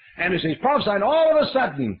on. And as he's prophesying, all of a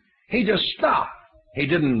sudden, he just stopped. He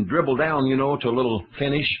didn't dribble down, to a little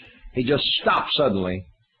finish. He just stopped suddenly.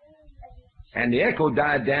 And the echo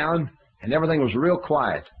died down, and everything was real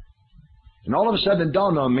quiet. And all of a sudden it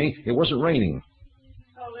dawned on me, it wasn't raining.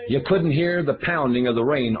 You couldn't hear the pounding of the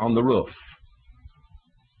rain on the roof.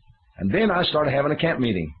 And then I started having a camp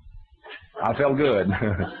meeting. I felt good.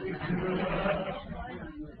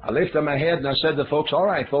 I lifted my head and I said to the folks, all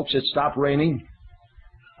right, folks, it stopped raining.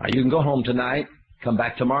 You can go home tonight. Come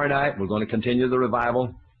back tomorrow night. We're going to continue the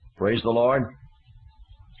revival. Praise the Lord.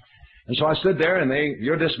 And so I stood there, and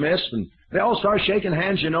you're dismissed. And they all start shaking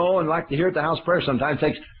hands, and like to hear at the house prayer sometimes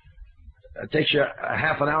it takes you a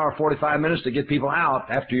half an hour, 45 minutes to get people out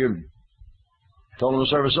after you've told them the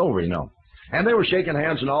service over, And they were shaking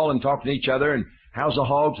hands and all and talking to each other, and how's the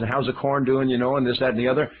hogs and how's the corn doing, and this, that, and the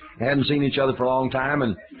other. They hadn't seen each other for a long time.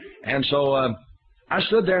 And so I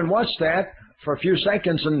stood there and watched that for a few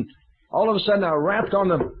seconds, and all of a sudden I rapped on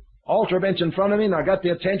the altar bench in front of me, and I got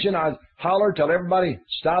the attention. I hollered till everybody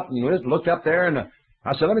stopped and looked up there, and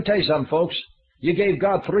I said, let me tell you something, folks. You gave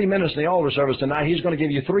God 3 minutes in the altar service tonight. He's going to give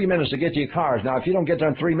you 3 minutes to get to your cars. Now, if you don't get there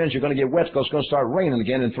in 3 minutes, you're going to get wet because it's going to start raining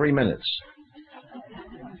again in 3 minutes.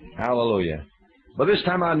 Hallelujah. But this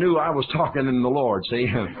time I knew I was talking in the Lord, see?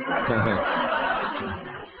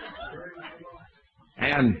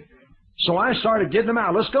 And so I started getting them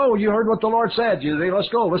out. Let's go. You heard what the Lord said. Let's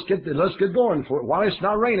go. Let's get going while it's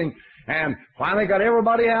not raining. And finally got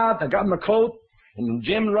everybody out. I got them a coat. And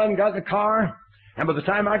Jim got in the car. And by the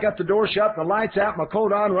time I got the door shut, the lights out, my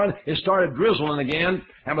coat on, it started drizzling again.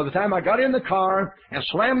 And by the time I got in the car and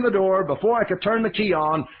slammed the door, before I could turn the key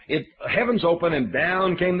on, heavens opened and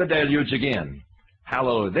down came the deluge again.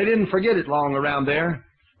 Hallelujah. They didn't forget it long around there.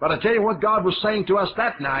 But I tell you what God was saying to us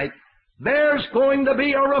that night, there's going to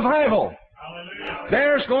be a revival. Hallelujah.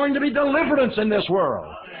 There's going to be deliverance in this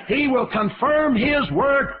world. He will confirm His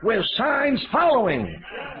word with signs following.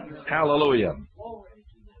 Hallelujah.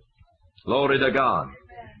 Glory to God.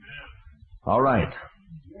 All right.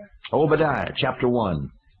 Obadiah, chapter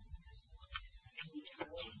 1.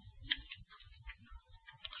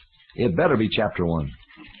 It better be chapter 1.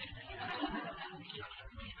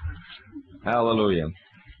 Hallelujah.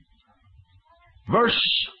 Verse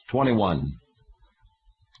 21.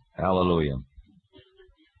 Hallelujah.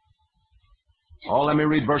 Oh, let me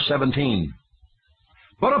read verse 17.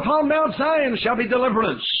 But upon Mount Zion shall be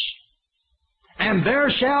deliverance, and there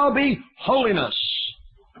shall be holiness.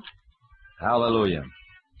 Hallelujah.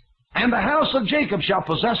 And the house of Jacob shall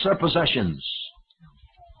possess their possessions.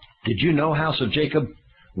 Did you know, house of Jacob,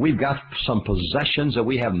 we've got some possessions that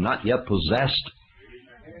we have not yet possessed?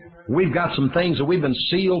 We've got some things that we've been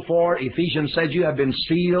sealed for. Ephesians said you have been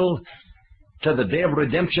sealed to the day of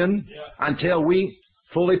redemption until we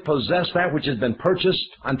fully possess that which has been purchased,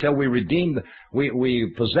 until we redeem,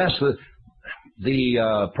 we possess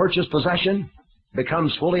the purchased possession,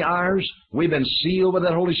 becomes fully ours. We've been sealed with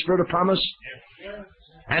that Holy Spirit of promise.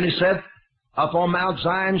 And He said, upon Mount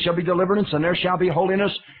Zion shall be deliverance, and there shall be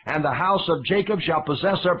holiness, and the house of Jacob shall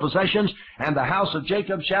possess their possessions, and the house of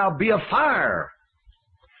Jacob shall be a fire,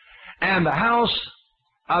 and the house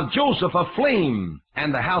of Joseph a flame,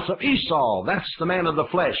 and the house of Esau, that's the man of the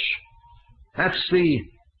flesh. That's the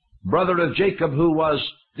brother of Jacob who was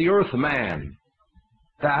the earth man.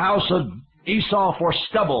 The house of Esau for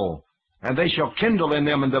stubble, and they shall kindle in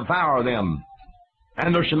them and devour them.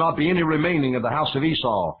 And there shall not be any remaining of the house of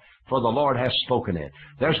Esau, for the Lord hath spoken it.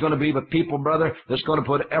 There's going to be the people, brother, that's going to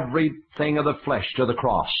put everything of the flesh to the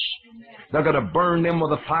cross. They're going to burn them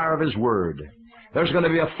with the fire of His word. There's going to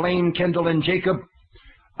be a flame kindled in Jacob,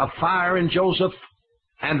 a fire in Joseph,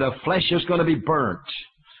 and the flesh is going to be burnt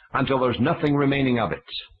until there's nothing remaining of it.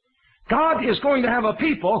 God is going to have a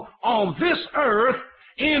people on this earth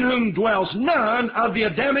in whom dwells none of the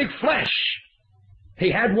Adamic flesh.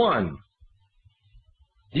 He had one.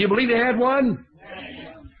 Do you believe He had one?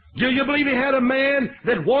 Do you believe He had a man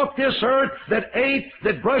that walked this earth, that ate,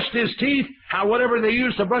 that brushed his teeth, whatever they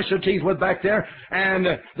used to brush their teeth with back there, and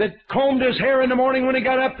that combed his hair in the morning when he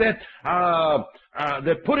got up, that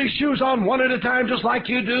that put his shoes on one at a time just like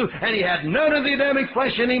you do, and he had none of the Adamic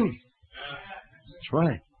flesh in him. That's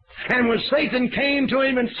right. And when Satan came to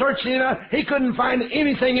him and searched him out, he couldn't find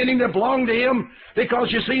anything in him that belonged to him,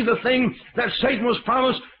 because you see, the thing that Satan was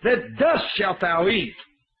promised, that dust shalt thou eat.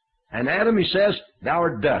 And Adam, he says, thou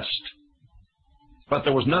art dust. But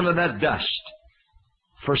there was none of that dust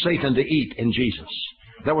for Satan to eat in Jesus.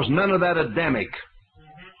 There was none of that Adamic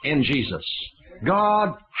in Jesus.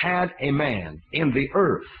 God had a man in the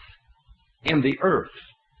earth,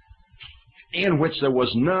 in which there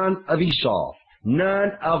was none of Esau,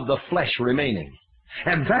 none of the flesh remaining.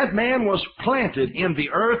 And that man was planted in the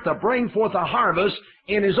earth to bring forth a harvest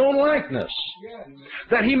in his own likeness,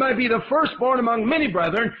 that he might be the firstborn among many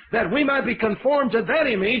brethren, that we might be conformed to that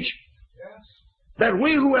image, that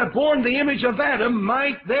we who have borne the image of Adam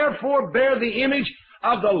might therefore bear the image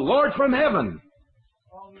of the Lord from heaven.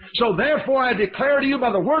 So therefore I declare to you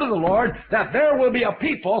by the word of the Lord that there will be a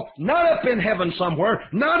people not up in heaven somewhere,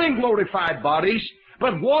 not in glorified bodies,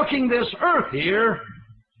 but walking this earth here,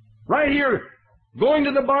 right here, going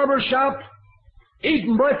to the barber shop,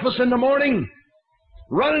 eating breakfast in the morning,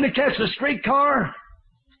 running to catch the streetcar,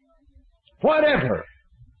 whatever.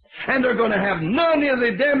 And they're going to have none of the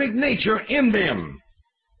Adamic nature in them.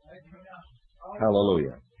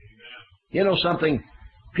 Hallelujah. You know something?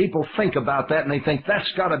 People think about that and they think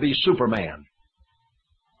that's got to be Superman.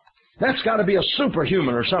 That's got to be a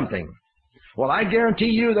superhuman or something. Well, I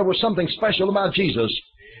guarantee you there was something special about Jesus.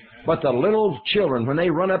 But the little children, when they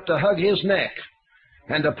run up to hug his neck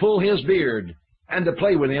and to pull his beard and to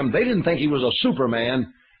play with him, they didn't think he was a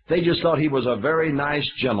Superman. They just thought he was a very nice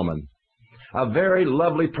gentleman, a very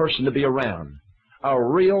lovely person to be around, a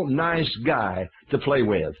real nice guy to play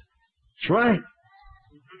with. That's right.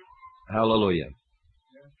 Hallelujah.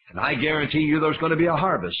 And I guarantee you there's going to be a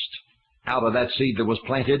harvest out of that seed that was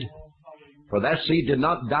planted. For that seed did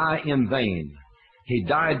not die in vain. He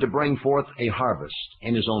died to bring forth a harvest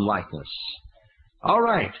in his own likeness. All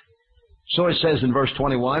right. So it says in verse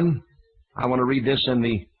 21, I want to read this in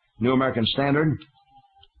the New American Standard.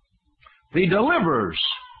 The deliverers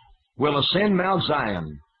will ascend Mount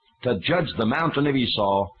Zion to judge the mountain of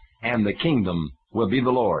Esau, and the kingdom will be the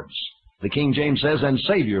Lord's. The King James says, and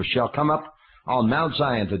saviors shall come up on Mount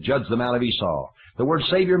Zion to judge the mount of Esau. The word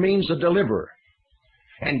savior means a deliverer.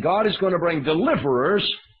 And God is going to bring deliverers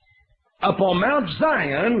up on Mount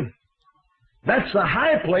Zion. That's the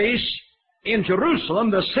high place in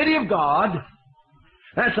Jerusalem, the city of God.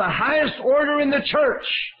 That's the highest order in the church.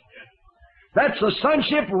 That's the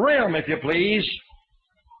sonship realm, if you please.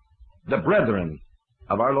 The brethren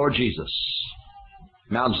of our Lord Jesus.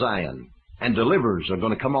 Mount Zion. And deliverers are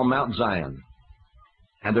going to come on Mount Zion.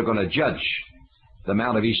 And they're going to judge the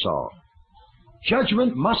mount of Esau.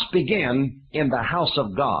 Judgment must begin in the house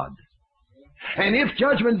of God. And if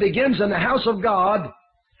judgment begins in the house of God,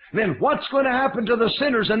 then what's going to happen to the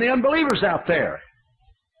sinners and the unbelievers out there?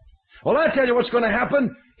 Well, I tell you what's going to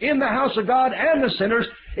happen in the house of God and the sinners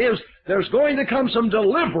is there's going to come some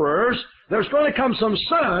deliverers, there's going to come some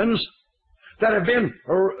sons that have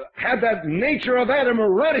had that nature of Adam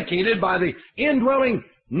eradicated by the indwelling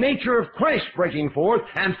nature of Christ breaking forth,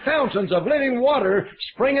 and fountains of living water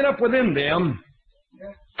springing up within them,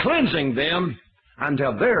 cleansing them,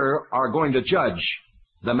 until they are going to judge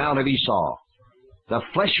the mount of Esau. The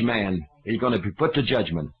flesh man is going to be put to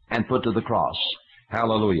judgment and put to the cross.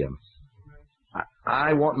 Hallelujah.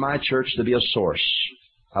 I want my church to be a source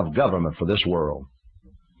of government for this world.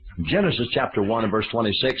 Genesis chapter 1 and verse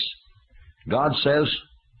 26, God says,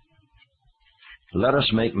 let us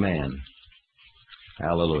make man.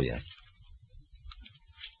 Hallelujah.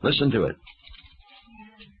 Listen to it.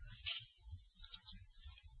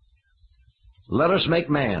 Let us make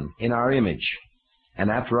man in our image and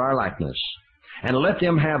after our likeness, and let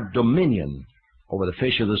them have dominion over the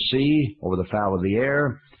fish of the sea, over the fowl of the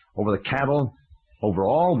air, over the cattle, over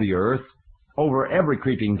all the earth, over every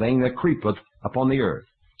creeping thing that creepeth upon the earth.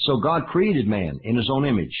 So God created man in his own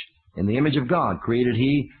image. In the image of God created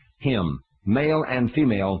he him. Male and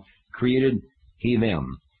female created he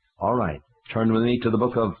them. All right. Turn with me to the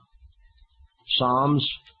book of Psalms,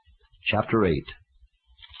 chapter 8.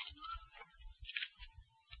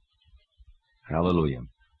 Hallelujah.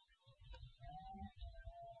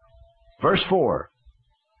 Verse 4.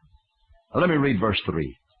 Let me read verse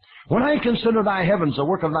 3. When I consider thy heavens, the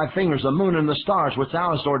work of thy fingers, the moon and the stars which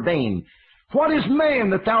thou hast ordained, what is man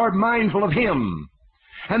that thou art mindful of him?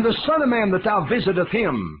 And the son of man that thou visiteth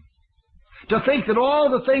him? To think that all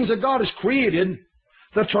the things that God has created,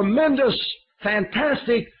 the tremendous,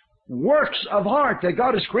 fantastic works of art that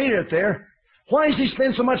God has created there, why does he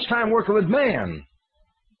spend so much time working with man?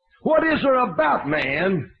 What is there about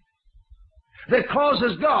man that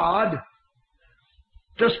causes God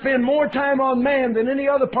to spend more time on man than any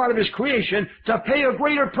other part of His creation, to pay a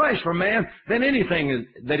greater price for man than anything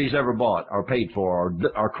that He's ever bought or paid for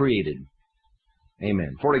or created?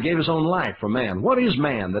 Amen. For He gave His own life for man. What is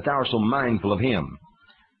man that thou art so mindful of him?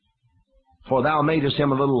 For thou madest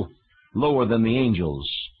him a little lower than the angels,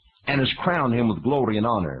 and hast crowned him with glory and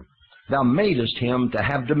honor. Thou madest him to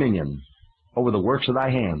have dominion over the works of thy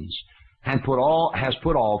hands, and hast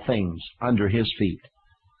put all things under his feet.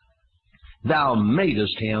 Thou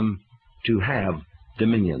madest him to have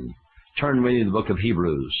dominion. Turn with me to the book of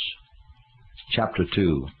Hebrews, chapter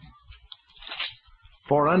 2.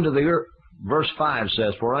 For unto the earth, verse 5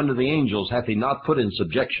 says, For unto the angels hath he not put in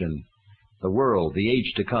subjection the world, the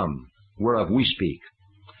age to come, whereof we speak.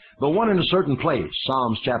 But one in a certain place,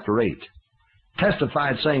 Psalms chapter 8,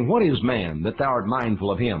 testified, saying, What is man, that thou art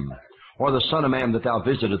mindful of him? Or the son of man, that thou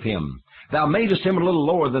visiteth him? Thou madest him a little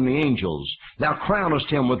lower than the angels. Thou crownest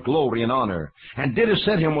him with glory and honor, and didst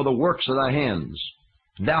set him with the works of thy hands.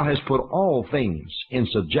 Thou hast put all things in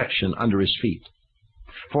subjection under his feet.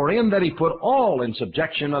 For in that he put all in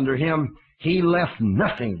subjection under him, he left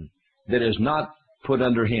nothing that is not put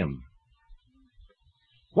under him.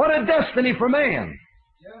 What a destiny for man!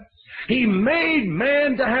 He made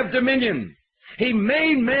man to have dominion. He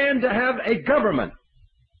made man to have a government.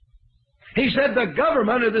 He said the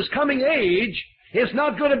government of this coming age is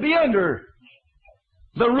not going to be under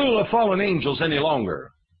the rule of fallen angels any longer.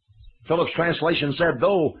 Phillips' translation said,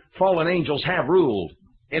 though fallen angels have ruled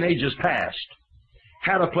in ages past,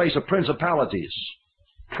 had a place of principalities,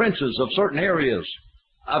 princes of certain areas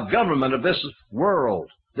of government of this world,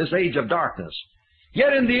 this age of darkness,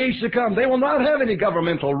 yet in the age to come they will not have any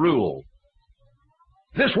governmental rule.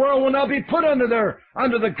 This world will not be put under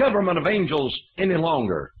the government of angels any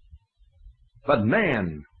longer. But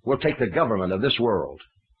man will take the government of this world.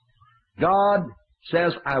 God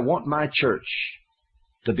says, I want my church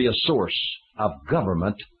to be a source of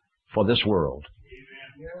government for this world.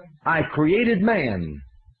 I created man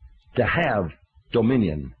to have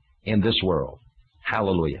dominion in this world.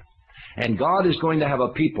 Hallelujah. And God is going to have a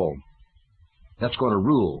people that's going to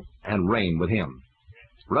rule and reign with Him.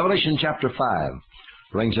 Revelation chapter 5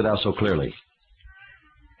 brings it out so clearly.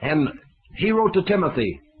 And he wrote to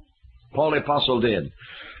Timothy, Paul the Apostle did,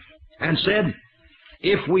 and said,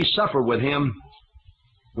 if we suffer with Him,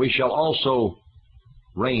 we shall also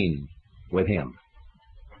reign with Him.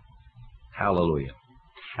 Hallelujah.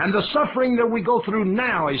 And the suffering that we go through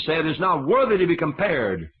now, he said, is not worthy to be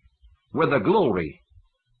compared with the glory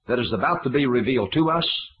that is about to be revealed to us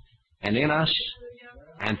and in us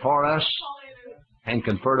and for us and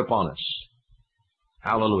conferred upon us.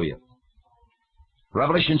 Hallelujah.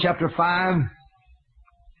 Revelation chapter 5.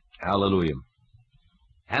 Hallelujah.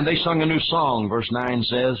 And they sung a new song, verse 9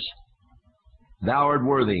 says, Thou art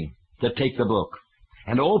worthy to take the book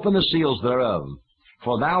and to open the seals thereof,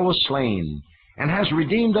 for thou wast slain, and hast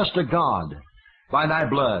redeemed us to God by thy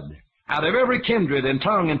blood, out of every kindred and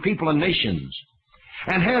tongue and people and nations,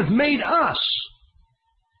 and hast made us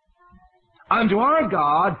unto our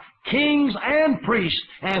God kings and priests,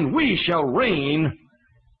 and we shall reign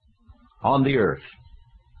on the earth.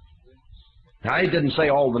 Now, he didn't say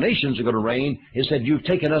all the nations are going to reign. He said, you've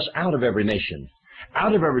taken us out of every nation,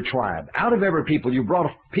 out of every tribe, out of every people. You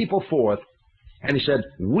brought people forth. And he said,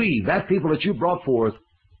 we, that people that you brought forth,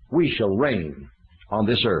 we shall reign on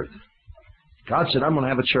this earth. God said, I'm going to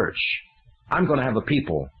have a church. I'm going to have a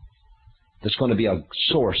people that's going to be a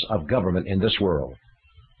source of government in this world.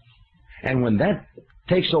 And when that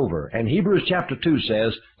takes over, and Hebrews chapter 2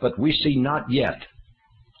 says, but we see not yet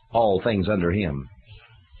all things under Him.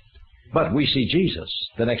 But we see Jesus.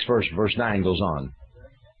 The next verse, verse 9 goes on.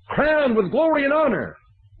 Crowned with glory and honor.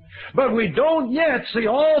 But we don't yet see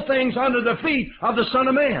all things under the feet of the Son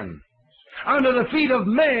of Man. Under the feet of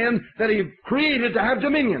man that He created to have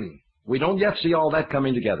dominion. We don't yet see all that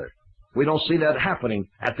coming together. We don't see that happening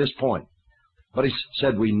at this point. But He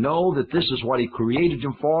said we know that this is what He created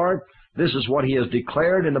Him for. This is what He has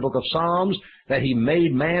declared in the book of Psalms, that He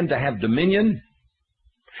made man to have dominion.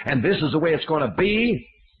 And this is the way it's going to be.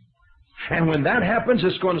 And when that happens,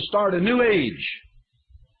 it's going to start a new age.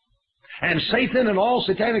 And Satan and all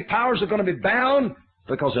satanic powers are going to be bound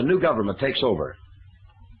because a new government takes over.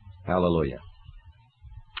 Hallelujah.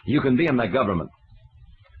 You can be in that government.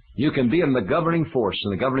 You can be in the governing force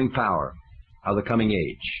and the governing power of the coming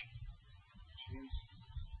age.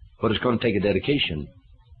 But it's going to take a dedication.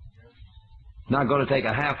 It's not going to take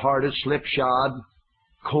a half-hearted, slipshod,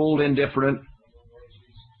 cold, indifferent,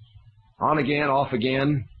 on again, off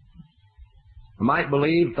again. I might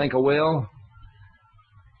believe, think I will.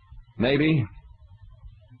 maybe.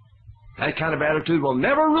 That kind of attitude will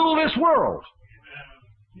never rule this world.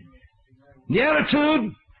 The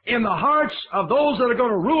attitude in the hearts of those that are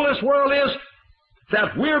going to rule this world is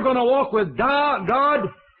that we're going to walk with God,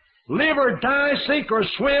 live or die, sink or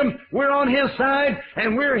swim. We're on His side,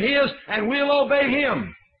 and we're His, and we'll obey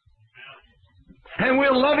Him. And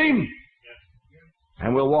we'll love Him,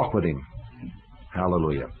 and we'll walk with Him.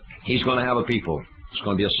 Hallelujah. He's going to have a people. It's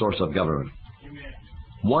going to be a source of government.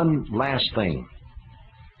 One last thing.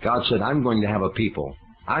 God said, I'm going to have a people.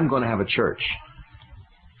 I'm going to have a church.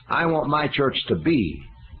 I want my church to be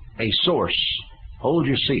a source. Hold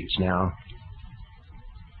your seats now,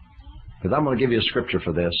 because I'm going to give you a scripture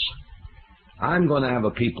for this. I'm going to have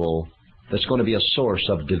a people that's going to be a source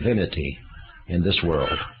of divinity in this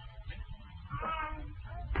world.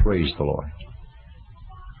 Praise the Lord.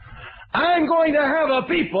 I'm going to have a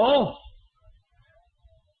people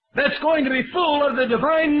that's going to be full of the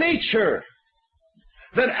divine nature,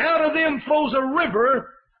 that out of them flows a river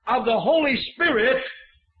of the Holy Spirit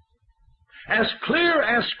as clear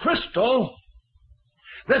as crystal,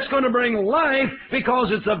 that's going to bring life because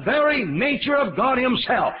it's the very nature of God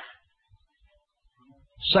Himself.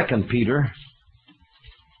 2 Peter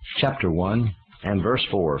chapter 1 and verse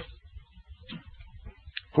 4.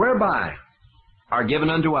 Whereby are given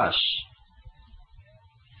unto us.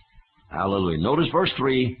 Hallelujah. Notice verse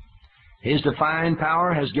 3. His divine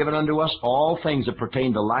power has given unto us all things that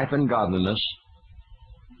pertain to life and godliness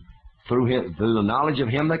through the knowledge of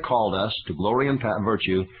Him that called us to glory and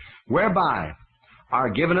virtue, whereby are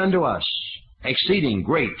given unto us exceeding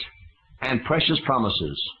great and precious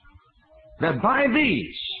promises, that by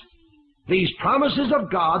these promises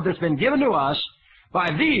of God that's been given to us, by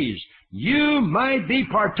these you might be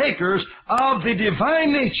partakers of the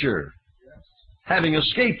divine nature, having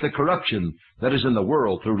escaped the corruption that is in the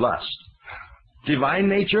world through lust. Divine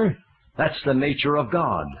nature, that's the nature of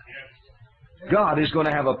God. God is going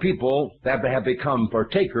to have a people that have become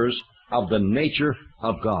partakers of the nature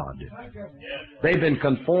of God. They've been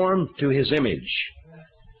conformed to His image.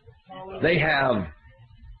 They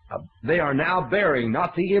are now bearing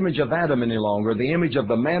not the image of Adam any longer, the image of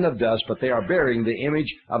the man of dust, but they are bearing the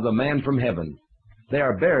image of the man from heaven. They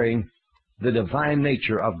are bearing the divine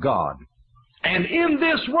nature of God. And in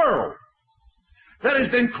this world that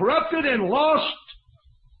has been corrupted and lost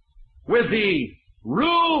with the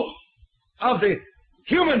rule of the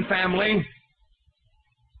human family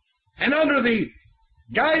and under the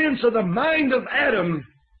guidance of the mind of Adam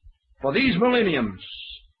for these millenniums,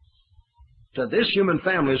 to this human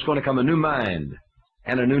family is going to come a new mind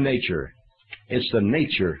and a new nature. It's the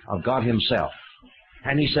nature of God Himself.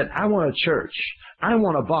 And He said, I want a church. I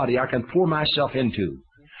want a body I can pour myself into.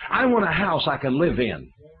 I want a house I can live in.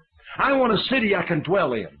 I want a city I can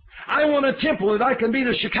dwell in. I want a temple that I can be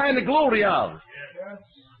the Shekinah glory of.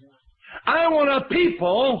 I want a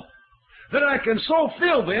people that I can so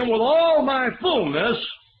fill them with all my fullness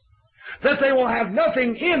that they will have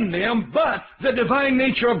nothing in them but the divine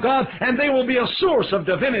nature of God, and they will be a source of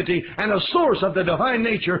divinity and a source of the divine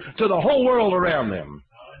nature to the whole world around them.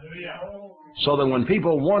 So that when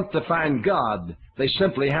people want to find God, they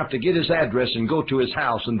simply have to get His address and go to His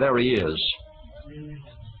house, and there He is.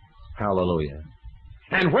 Hallelujah.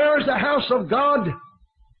 And where is the house of God?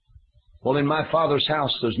 Well, in my Father's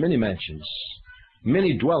house there's many mansions,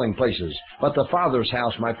 many dwelling places. But the Father's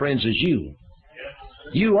house, my friends, is you.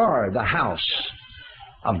 You are the house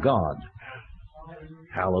of God.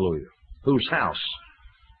 Hallelujah. Whose house?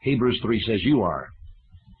 Hebrews 3 says you are.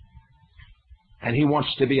 And He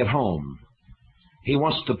wants to be at home. He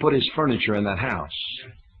wants to put His furniture in that house.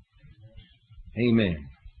 Amen.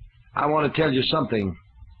 I want to tell you something.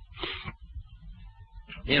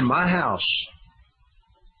 In my house,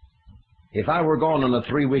 if I were gone on a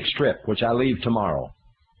 3-week trip, which I leave tomorrow,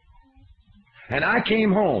 and I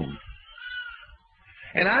came home,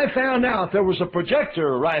 and I found out there was a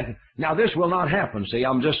projector right now, this will not happen. See,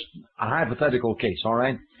 I'm just a hypothetical case, all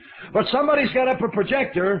right? But somebody's got up a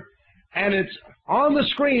projector, and it's on the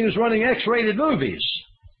screen is running X-rated movies.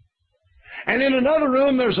 And in another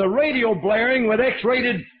room, there's a radio blaring with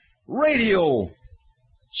X-rated radio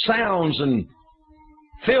sounds and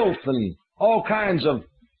filth and all kinds of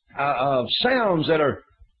sounds that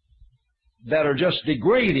are just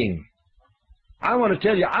degrading. I want to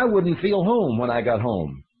tell you, I wouldn't feel home when I got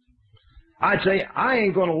home. I'd say, I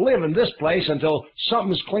ain't going to live in this place until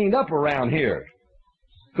something's cleaned up around here,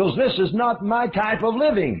 because this is not my type of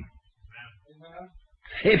living.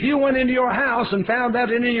 If you went into your house and found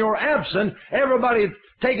out in your absence, everybody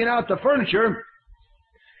taking out the furniture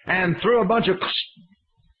and threw a bunch of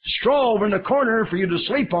straw over in the corner for you to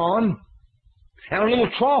sleep on, and a little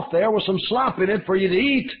trough there with some slop in it for you to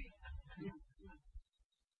eat.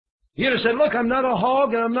 You'd have said, look, I'm not a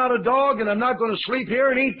hog and I'm not a dog and I'm not going to sleep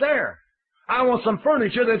here and eat there. I want some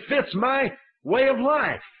furniture that fits my way of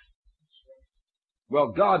life. Well,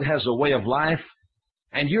 God has a way of life,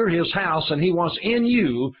 and you're His house, and He wants in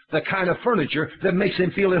you the kind of furniture that makes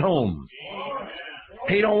Him feel at home.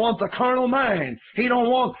 He don't want the carnal mind. He don't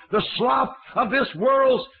want the slop of this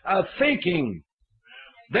world's thinking.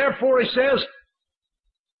 Therefore, He says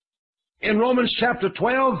in Romans chapter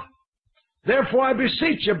 12, therefore I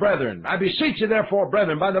beseech you, brethren, I beseech you, therefore,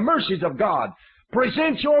 brethren, by the mercies of God,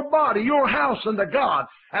 present your body, your house unto God,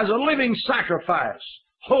 as a living sacrifice,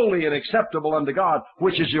 holy and acceptable unto God,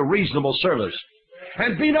 which is your reasonable service.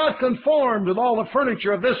 And be not conformed with all the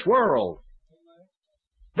furniture of this world.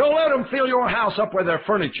 Don't let them fill your house up with their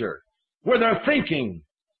furniture, with their thinking,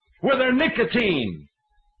 with their nicotine,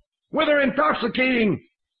 with their intoxicating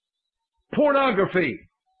pornography.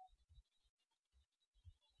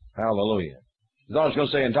 Hallelujah. I was going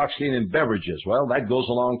to say intoxicating beverages. Well, that goes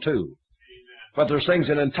along too. But there's things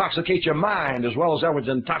that intoxicate your mind as well as that which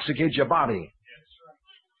intoxicates your body.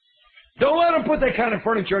 Don't let them put that kind of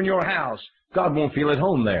furniture in your house. God won't feel at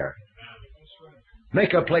home there.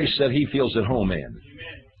 Make a place that He feels at home in.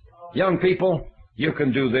 Young people, you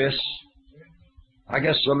can do this. I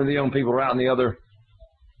guess some of the young people are out in the other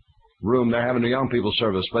room. They're having a young people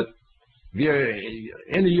service. But if you're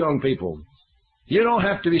into young people, you don't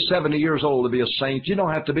have to be 70 years old to be a saint. You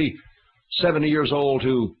don't have to be 70 years old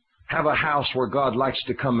to have a house where God likes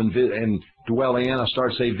to come and dwell in. I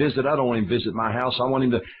start to say visit. I don't want Him to visit my house. I want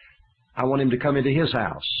Him to come into His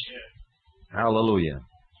house. Hallelujah.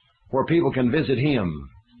 Where people can visit Him.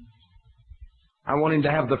 I want Him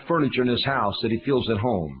to have the furniture in His house that He feels at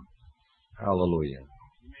home. Hallelujah.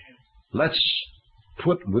 Let's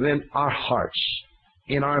put within our hearts,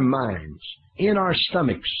 in our minds, in our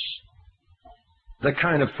stomachs, the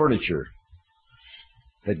kind of furniture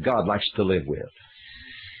that God likes to live with.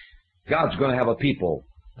 God's going to have a people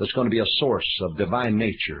that's going to be a source of divine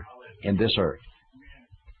nature in this earth.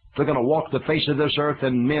 They're going to walk the face of this earth,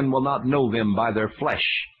 and men will not know them by their flesh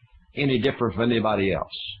any different from anybody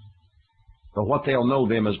else. But what they'll know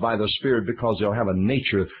them is by the Spirit, because they'll have a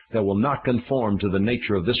nature that will not conform to the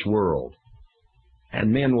nature of this world.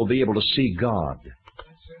 And men will be able to see God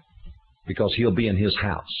because He'll be in His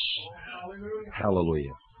house.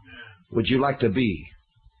 Hallelujah. Would you like to be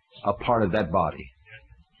a part of that body?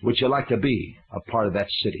 Would you like to be a part of that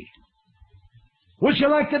city? Would you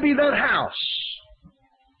like to be that house?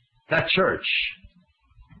 That church?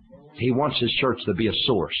 He wants His church to be a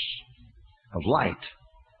source of light,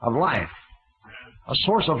 of life, a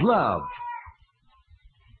source of love,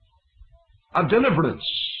 of deliverance,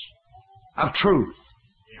 of truth,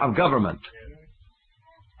 of government,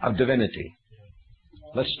 of divinity.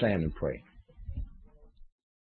 Let's stand and pray.